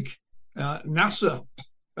this week, NASA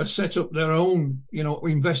has set up their own,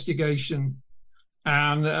 investigation.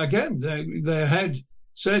 And again, their head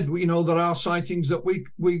said, there are sightings that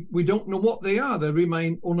we don't know what they are. They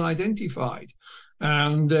remain unidentified.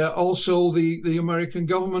 And also the American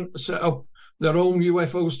government set up their own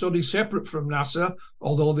UFO study separate from NASA,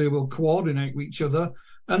 although they will coordinate with each other.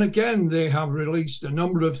 And again, they have released a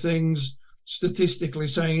number of things statistically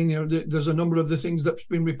saying, there's a number of the things that's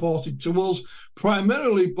been reported to us,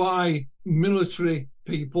 primarily by military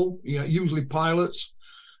people, usually pilots,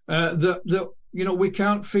 that we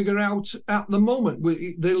can't figure out at the moment.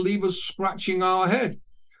 They leave us scratching our head.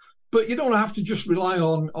 But you don't have to just rely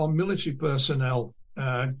on military personnel,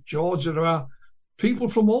 George. There are people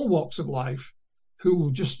from all walks of life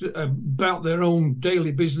who just about their own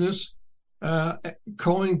daily business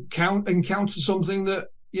encounter something that,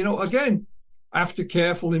 again, after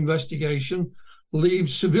careful investigation,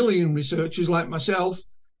 leaves civilian researchers like myself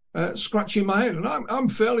scratching my head. And I'm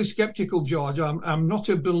fairly skeptical, George. I'm not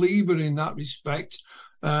a believer in that respect.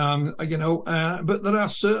 But there are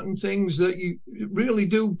certain things that you really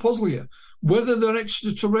do puzzle you. Whether they're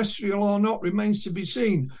extraterrestrial or not remains to be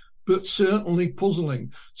seen, but certainly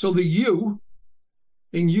puzzling. So the U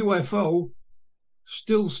in UFO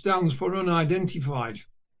still stands for unidentified.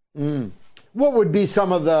 What would be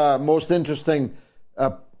some of the most interesting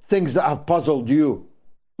things that have puzzled you?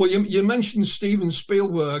 Well, you mentioned Steven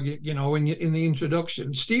Spielberg, in the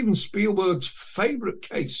introduction. Steven Spielberg's favorite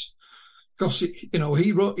case, because he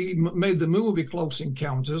made the movie Close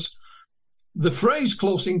Encounters. The phrase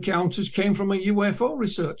Close Encounters came from a UFO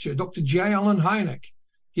researcher, Dr. J. Allen Hynek.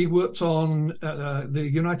 He worked on the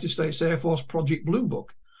United States Air Force Project Blue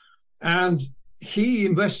Book, and he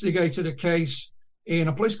investigated a case in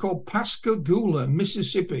a place called Pascagoula,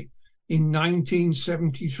 Mississippi, in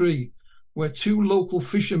 1973, where two local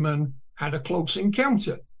fishermen had a close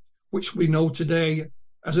encounter, which we know today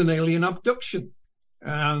as an alien abduction.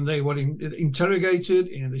 And they were interrogated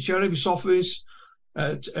in the sheriff's office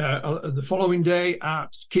the following day at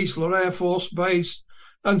Keesler Air Force Base.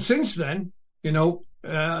 And since then,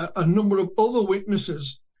 a number of other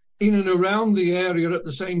witnesses in and around the area at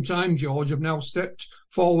the same time, George, have now stepped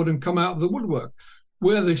forward and come out of the woodwork.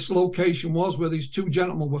 Where this location was, where these two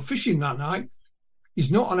gentlemen were fishing that night,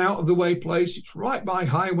 is not an out-of-the-way place. It's right by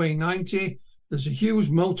Highway 90. There's a huge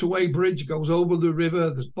motorway bridge, goes over the river.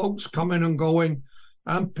 There's boats coming and going.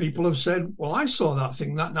 And people have said, well, I saw that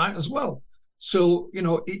thing that night as well. So,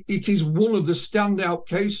 it is one of the standout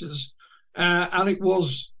cases. And it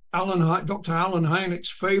was Dr. Alan Hynek's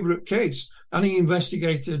favourite case. And he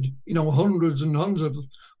investigated, hundreds and hundreds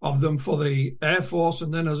of them for the Air Force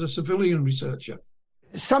and then as a civilian researcher.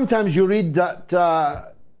 Sometimes you read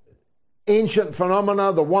that ancient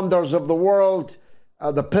phenomena, the wonders of the world,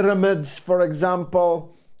 the pyramids, for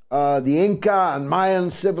example, the Inca and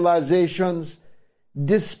Mayan civilizations,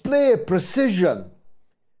 display precision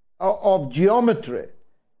of geometry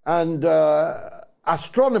and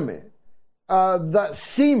astronomy that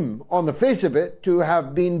seem, on the face of it, to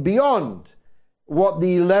have been beyond what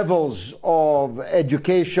the levels of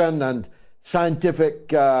education and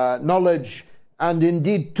scientific knowledge and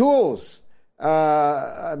indeed tools,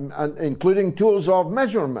 and including tools of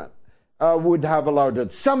measurement, would have allowed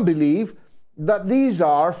it. Some believe that these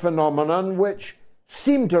are phenomena which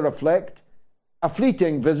seem to reflect a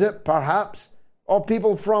fleeting visit, perhaps, of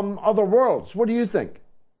people from other worlds. What do you think?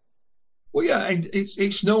 Well, yeah,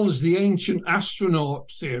 it's known as the ancient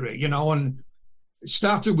astronaut theory, and it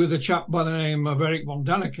started with a chap by the name of Eric von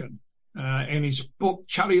Daniken in his book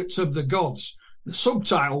Chariots of the Gods. The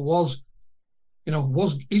subtitle was,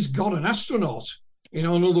 is God an astronaut? In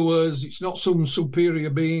other words, it's not some superior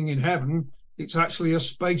being in heaven. It's actually a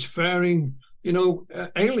spacefaring,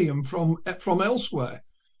 alien from elsewhere.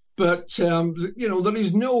 But, there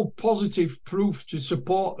is no positive proof to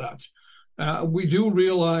support that. We do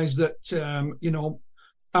realize that,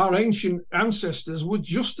 our ancient ancestors were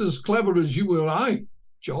just as clever as you or I,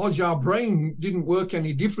 George. Our brain didn't work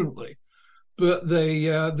any differently, but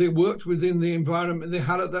they worked within the environment they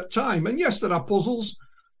had at that time. And yes, there are puzzles,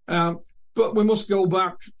 but we must go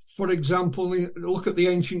back, for example, look at the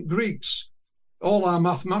ancient Greeks. All our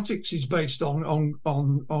mathematics is based on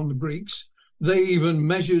the Greeks. They even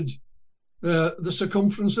measured the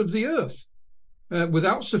circumference of the Earth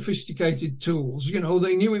without sophisticated tools.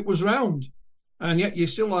 They knew it was round. And yet you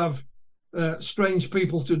still have strange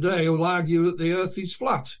people today who'll argue that the Earth is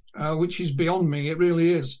flat, which is beyond me. It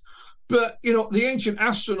really is. But, the ancient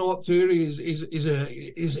astronaut theory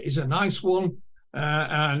is a nice one.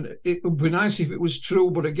 And it would be nice if it was true.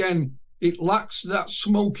 But again, it lacks that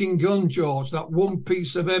smoking gun, George, that one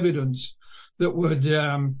piece of evidence that would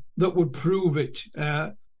prove it.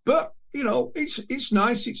 But, it's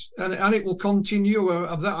nice. And it will continue.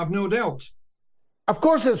 Of that, I've no doubt. Of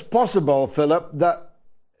course, it's possible, Philip, that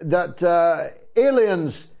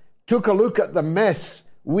aliens took a look at the mess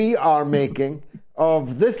we are making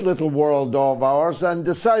of this little world of ours and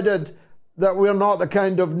decided that we're not the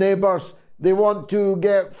kind of neighbours they want to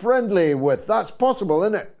get friendly with. That's possible,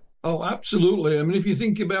 isn't it? Oh, absolutely. I mean, if you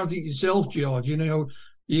think about it yourself, George, you're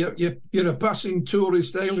a passing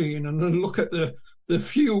tourist alien, and then look at the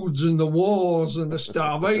feuds and the wars and the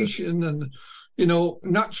starvation and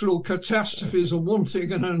natural catastrophes and one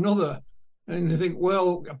thing and another. And you think,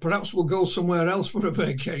 well, perhaps we'll go somewhere else for a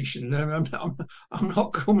vacation. I'm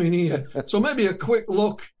not coming here. So maybe a quick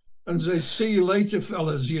look and say, see you later,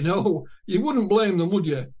 fellas. You wouldn't blame them, would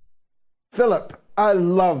you? Philip, I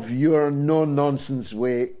love your no-nonsense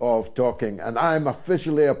way of talking, and I'm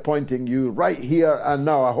officially appointing you right here and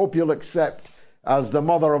now. I hope you'll accept as the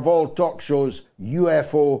mother of all talk shows,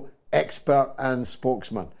 UFO expert and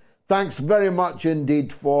spokesman. Thanks very much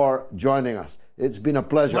indeed for joining us. It's been a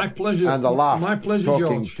pleasure. My pleasure. And a laugh. My pleasure,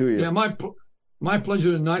 talking George. to you. Yeah, my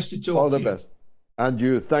pleasure, and nice to talk to you. All the best. And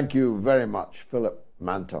you, thank you very much, Philip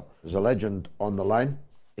Mantle. There's a legend on the line.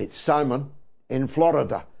 It's Simon in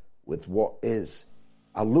Florida with what is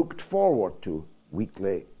a looked forward to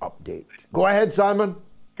weekly update. Go ahead, Simon.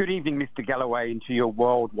 Good evening, Mr. Galloway, and to your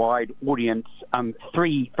worldwide audience.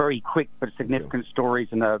 3 very quick but significant stories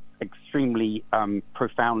and an extremely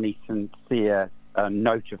profoundly sincere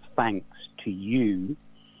note of thanks to you.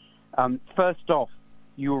 First off,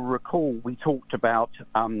 you'll recall we talked about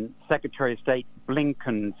Secretary of State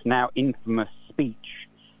Blinken's now infamous speech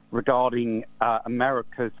regarding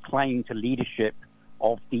America's claim to leadership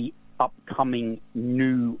of the upcoming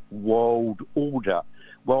New World Order.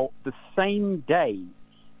 Well, the same day,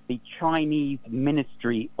 the Chinese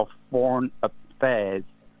Ministry of Foreign Affairs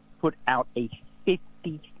put out a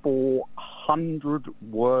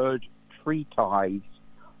 5,400-word treatise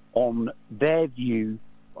on their view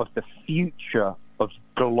of the future of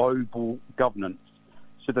global governance.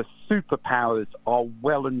 So the superpowers are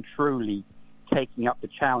well and truly taking up the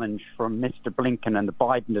challenge from Mr. Blinken and the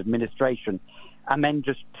Biden administration. And then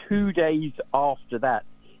just 2 days after that,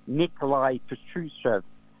 Nikolai Patrushev,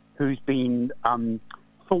 who's been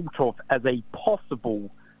thought of as a possible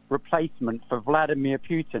replacement for Vladimir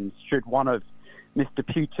Putin, should one of Mr.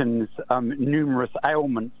 Putin's numerous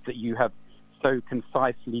ailments that you have so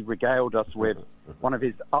concisely regaled us with, one of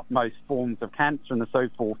his utmost forms of cancer and so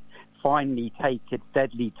forth, finally take its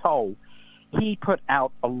deadly toll. He put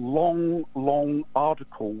out a long, long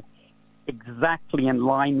article exactly in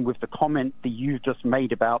line with the comment that you just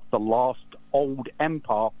made about the last old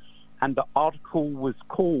empire, and the article was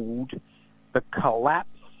called The Collapse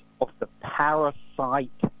of the Parasite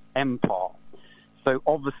Empire. So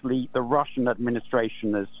obviously the Russian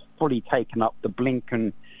administration has fully taken up the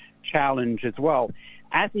Blinken challenge as well,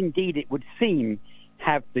 as indeed it would seem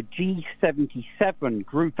have the G77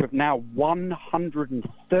 group of now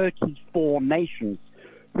 134 nations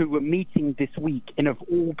who were meeting this week in, of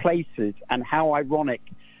all places, and how ironic,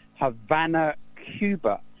 Havana,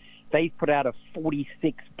 Cuba. They've put out a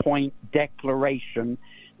 46-point declaration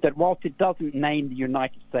that, whilst it doesn't name the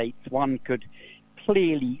United States, one could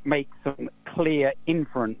clearly make some clear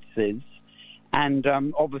inferences. And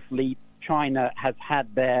obviously China has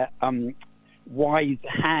had their wise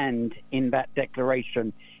hand in that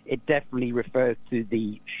declaration. It definitely refers to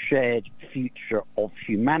the shared future of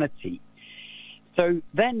humanity. So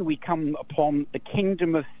then we come upon the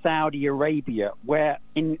Kingdom of Saudi Arabia, where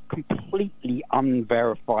in completely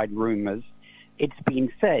unverified rumors, it's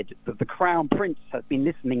been said that the Crown Prince has been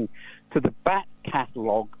listening to the back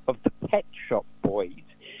catalogue of the Pet Shop Boys.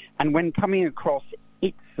 And when coming across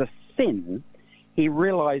It's a Sin, he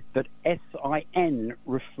realized that SIN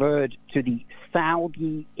referred to the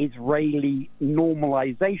Saudi-Israeli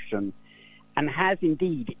normalization, and has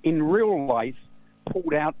indeed, in real life,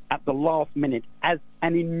 pulled out at the last minute as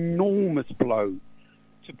an enormous blow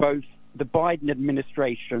to both the Biden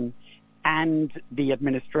administration and the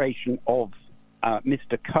administration of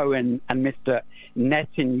Mr. Cohen and Mr.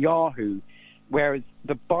 Netanyahu, whereas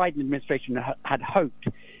the Biden administration had hoped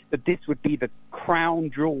that this would be the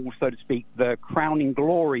crown jewel, so to speak, the crowning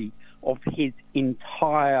glory of his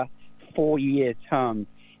entire 4-year term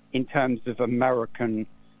in terms of American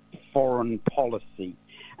foreign policy.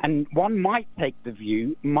 And one might take the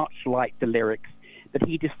view, much like the lyrics, that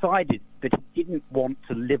he decided that he didn't want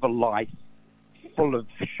to live a life full of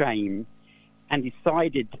shame, and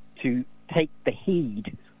decided to take the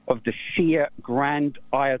heed of the Shia Grand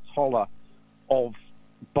Ayatollah of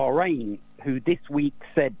Bahrain, who this week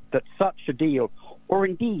said that such a deal, or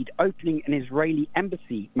indeed opening an Israeli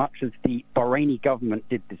embassy, much as the Bahraini government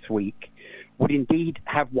did this week, would indeed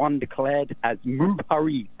have one declared as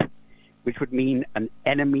Muharib, which would mean an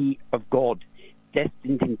enemy of God,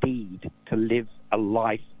 destined indeed to live a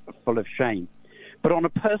life full of shame. But on a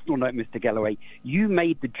personal note, Mr. Galloway, you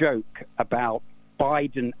made the joke about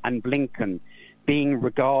Biden and Blinken being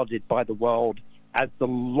regarded by the world as the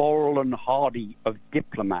Laurel and Hardy of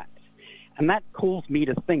diplomats. And that caused me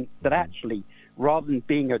to think that actually, rather than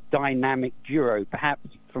being a dynamic duo, perhaps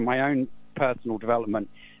for my own personal development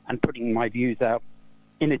and putting my views out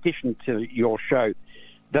in addition to your show,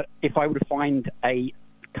 that if I were to find a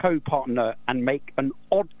co-partner and make an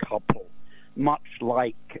odd couple, much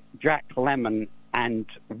like Jack Lemmon and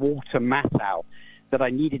Walter Matthau, that I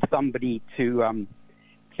needed somebody to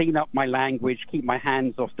clean up my language, keep my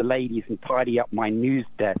hands off the ladies, and tidy up my news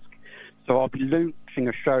desk. So I'll be launching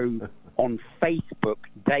a show on Facebook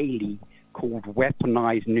daily called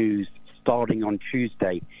Weaponized News, starting on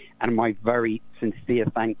Tuesday. And my very sincere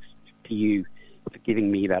thanks to you for giving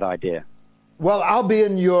me that idea. Well, I'll be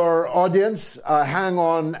in your audience. Hang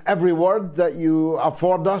on every word that you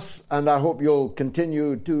afford us, and I hope you'll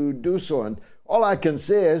continue to do so. And all I can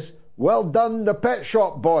say is, well done, the Pet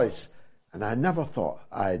Shop Boys. And I never thought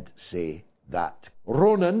I'd say that.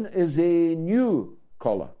 Ronan is a new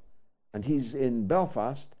caller, and he's in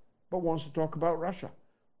Belfast, but wants to talk about Russia.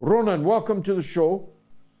 Ronan, welcome to the show.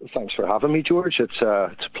 Thanks for having me, George. It's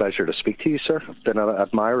a pleasure to speak to you, sir. I've been an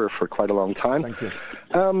admirer for quite a long time. Thank you.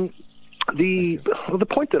 The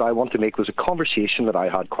point that I want to make was a conversation that I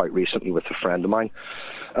had quite recently with a friend of mine,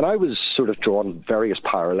 and I was sort of drawing various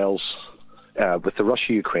parallels with the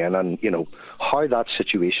Russia-Ukraine and, you know, how that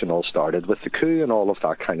situation all started with the coup and all of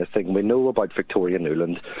that kind of thing. We know about Victoria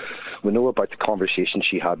Nuland. We know about the conversation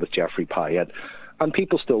she had with Jeffrey Pyatt, and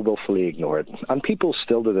people still willfully ignore it. And people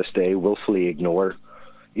still to this day willfully ignore,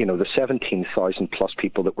 you know, the 17,000 plus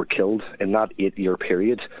people that were killed in that 8-year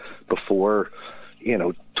period before, you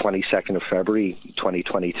know, 22nd of February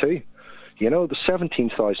 2022. You know, the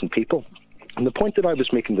 17,000 people. And the point that I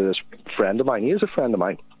was making to this friend of mine, he is a friend of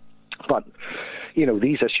mine, But, you know,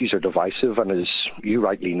 these issues are divisive, and as you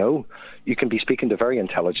rightly know, you can be speaking to very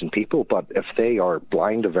intelligent people, but if they are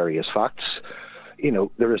blind to various facts, you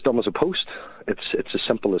know, they're as dumb as a post. It's as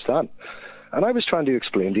simple as that. And I was trying to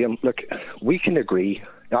explain to him, look, we can agree.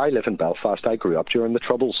 I live in Belfast. I grew up during the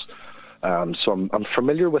Troubles. So I'm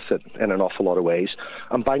familiar with it in an awful lot of ways.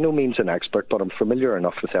 I'm by no means an expert, but I'm familiar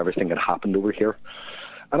enough with everything that happened over here.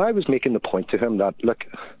 And I was making the point to him that, look,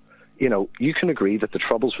 you know, you can agree that the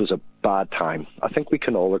Troubles was a bad time. I think we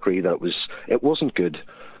can all agree that it wasn't good.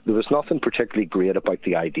 There was nothing particularly great about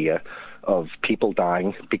the idea of people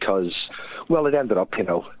dying because, well, it ended up, you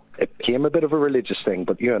know, it became a bit of a religious thing,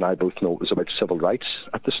 but you and I both know it was about civil rights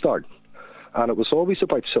at the start. And it was always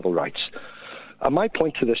about civil rights. And my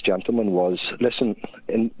point to this gentleman was, listen,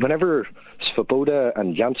 whenever Svoboda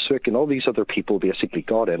and Yancek and all these other people basically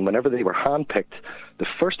got in, whenever they were handpicked, the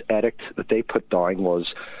first edict that they put down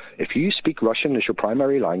was, if you speak Russian as your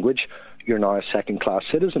primary language, you're now a second-class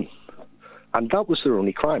citizen. And that was their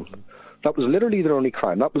only crime. That was literally their only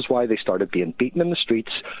crime. That was why they started being beaten in the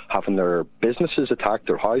streets, having their businesses attacked,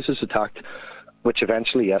 their houses attacked, which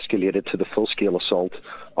eventually escalated to the full-scale assault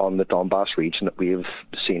on the Donbass region that we've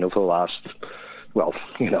seen over the last, well,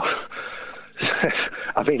 you know,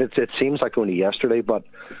 I mean, it seems like only yesterday, but,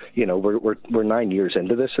 you know, we're 9 years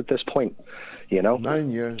into this at this point, you know.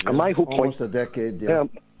 9 years, and my whole almost point, a decade, yeah.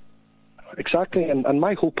 Exactly, and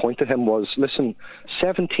my whole point to him was, listen,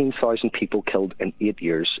 17,000 people killed in 8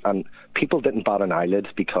 years, and people didn't bat an eyelid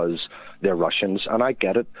because they're Russians, and I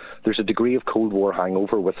get it. There's a degree of Cold War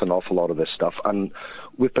hangover with an awful lot of this stuff, and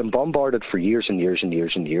we've been bombarded for years and years and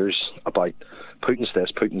years and years about Putin's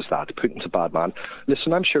this, Putin's that, Putin's a bad man.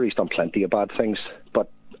 Listen, I'm sure he's done plenty of bad things, but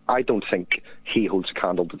I don't think he holds a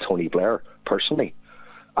candle to Tony Blair, personally.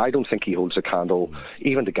 I don't think he holds a candle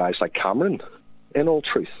even to guys like Cameron, in all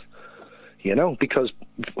truth. You know, because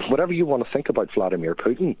whatever you want to think about Vladimir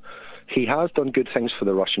Putin, he has done good things for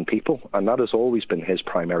the Russian people, and that has always been his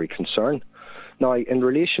primary concern. Now, in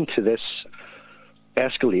relation to this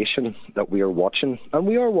escalation that we are watching, and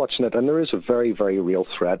we are watching it, and there is a very, very real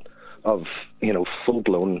threat of, you know,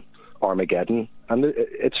 full-blown Armageddon, and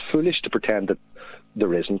it's foolish to pretend that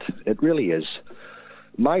there isn't. It really is.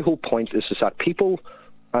 My whole point is that people,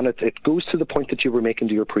 and it goes to the point that you were making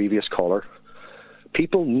to your previous caller,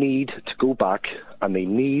 people need to go back and they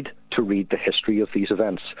need to read the history of these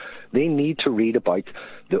events. They need to read about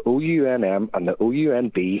the OUNM and the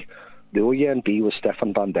OUNB. The OUNB was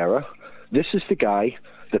Stefan Bandera. This is the guy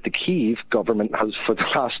that the Kyiv government has, for the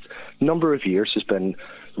last number of years, has been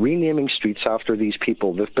renaming streets after these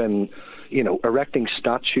people. They've been, you know, erecting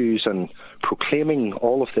statues and proclaiming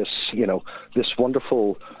all of this, you know, this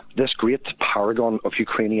wonderful, this great paragon of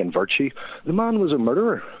Ukrainian virtue. The man was a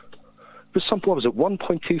murderer. What was it,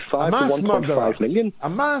 1.25 to 1.5 million? A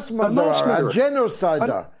mass murderer, a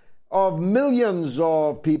genocider of millions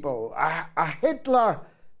of people, a Hitler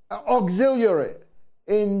auxiliary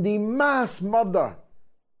in the mass murder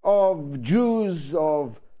of Jews,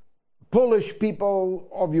 of Polish people,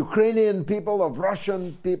 of Ukrainian people, of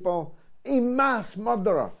Russian people. A mass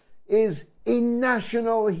murderer is a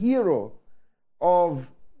national hero of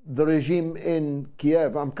the regime in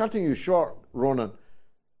Kiev. I'm cutting you short, Ronan,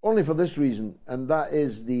 only for this reason, and that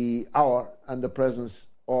is the hour and the presence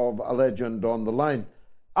of a legend on the line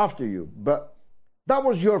after you. But that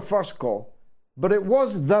was your first call, but it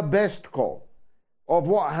was the best call of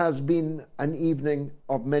what has been an evening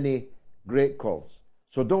of many great calls.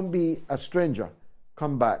 So don't be a stranger.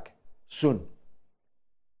 Come back soon.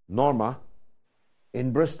 Norma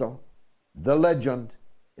in Bristol, the legend,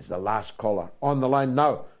 is the last caller on the line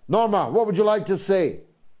now. Norma, what would you like to say?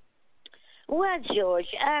 Well,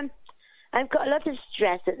 George, I've got a lot of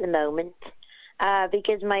stress at the moment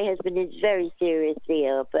because my husband is very seriously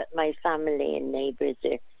ill, but my family and neighbours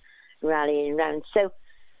are rallying around. So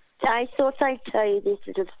I thought I'd tell you this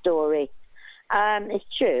little story. It's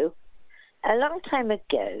true. A long time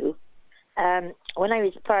ago, when I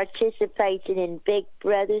was participating in Big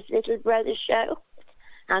Brother's Little Brother show,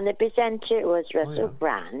 and the presenter was Russell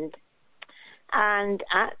Brand, and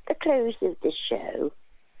at the close of the show,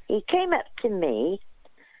 he came up to me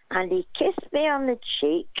and he kissed me on the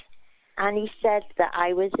cheek and he said that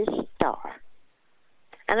I was a star.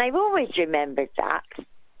 And I've always remembered that.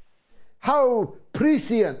 How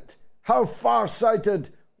prescient, how far-sighted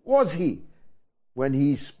was he when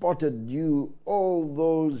he spotted you all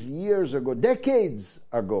those years ago, decades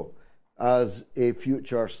ago, as a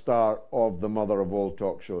future star of the mother of all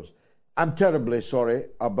talk shows? I'm terribly sorry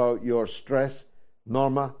about your stress,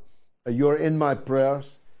 Norma. You're in my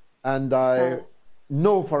prayers. And I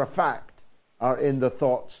know for a fact are in the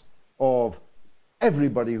thoughts of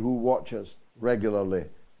everybody who watches regularly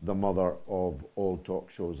the mother of all talk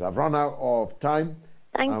shows. I've run out of time.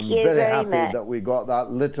 I'm very happy much. that we got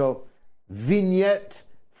that little vignette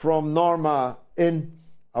from Norma in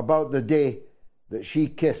about the day that she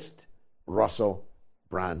kissed Russell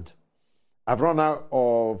Brand. I've run out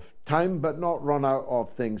of time, but not run out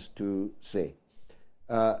of things to say.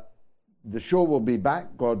 The show will be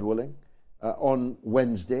back, God willing, on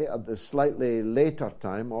Wednesday at the slightly later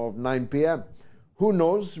time of 9 p.m. Who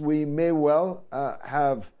knows, we may well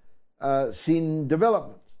have seen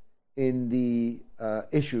developments in the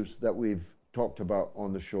issues that we've talked about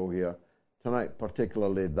on the show here tonight,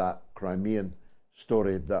 particularly that Crimean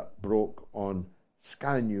story that broke on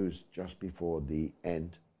Sky News just before the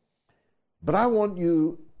end. But I want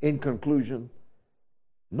you, in conclusion,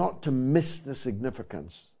 not to miss the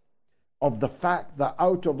significance of the fact that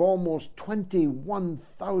out of almost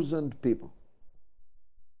 21,000 people,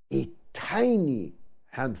 a tiny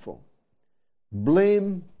handful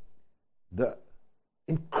blame the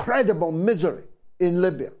incredible misery in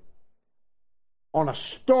Libya on a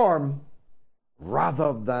storm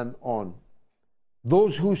rather than on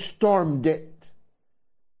those who stormed it,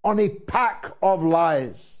 on a pack of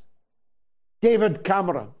lies. David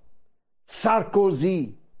Cameron,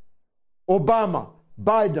 Sarkozy, Obama,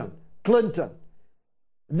 Biden, Clinton,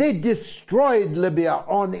 they destroyed Libya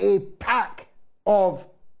on a pack of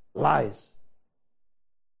lies.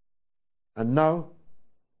 And now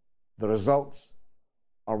the results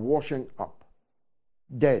are washing up,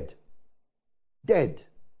 dead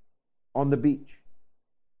on the beach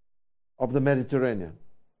of the Mediterranean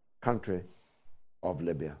country of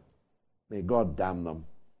Libya. May God damn them,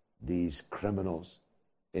 these criminals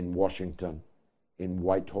in Washington, in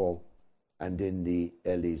Whitehall, and in the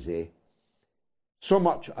Elysee. So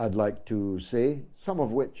much I'd like to say, some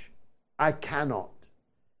of which I cannot.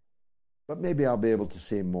 But maybe I'll be able to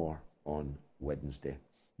say more on Wednesday.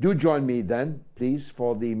 Do join me then, please,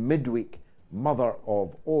 for the midweek mother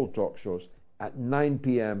of all talk shows at 9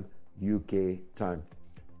 p.m. UK time.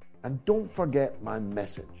 And don't forget my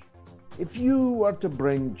message. If you were to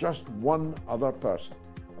bring just one other person,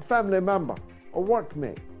 a family member, a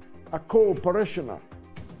workmate, a co-parishioner,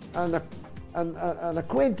 an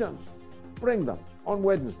acquaintance, bring them on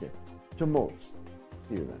Wednesday to Mo's.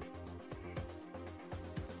 See you then.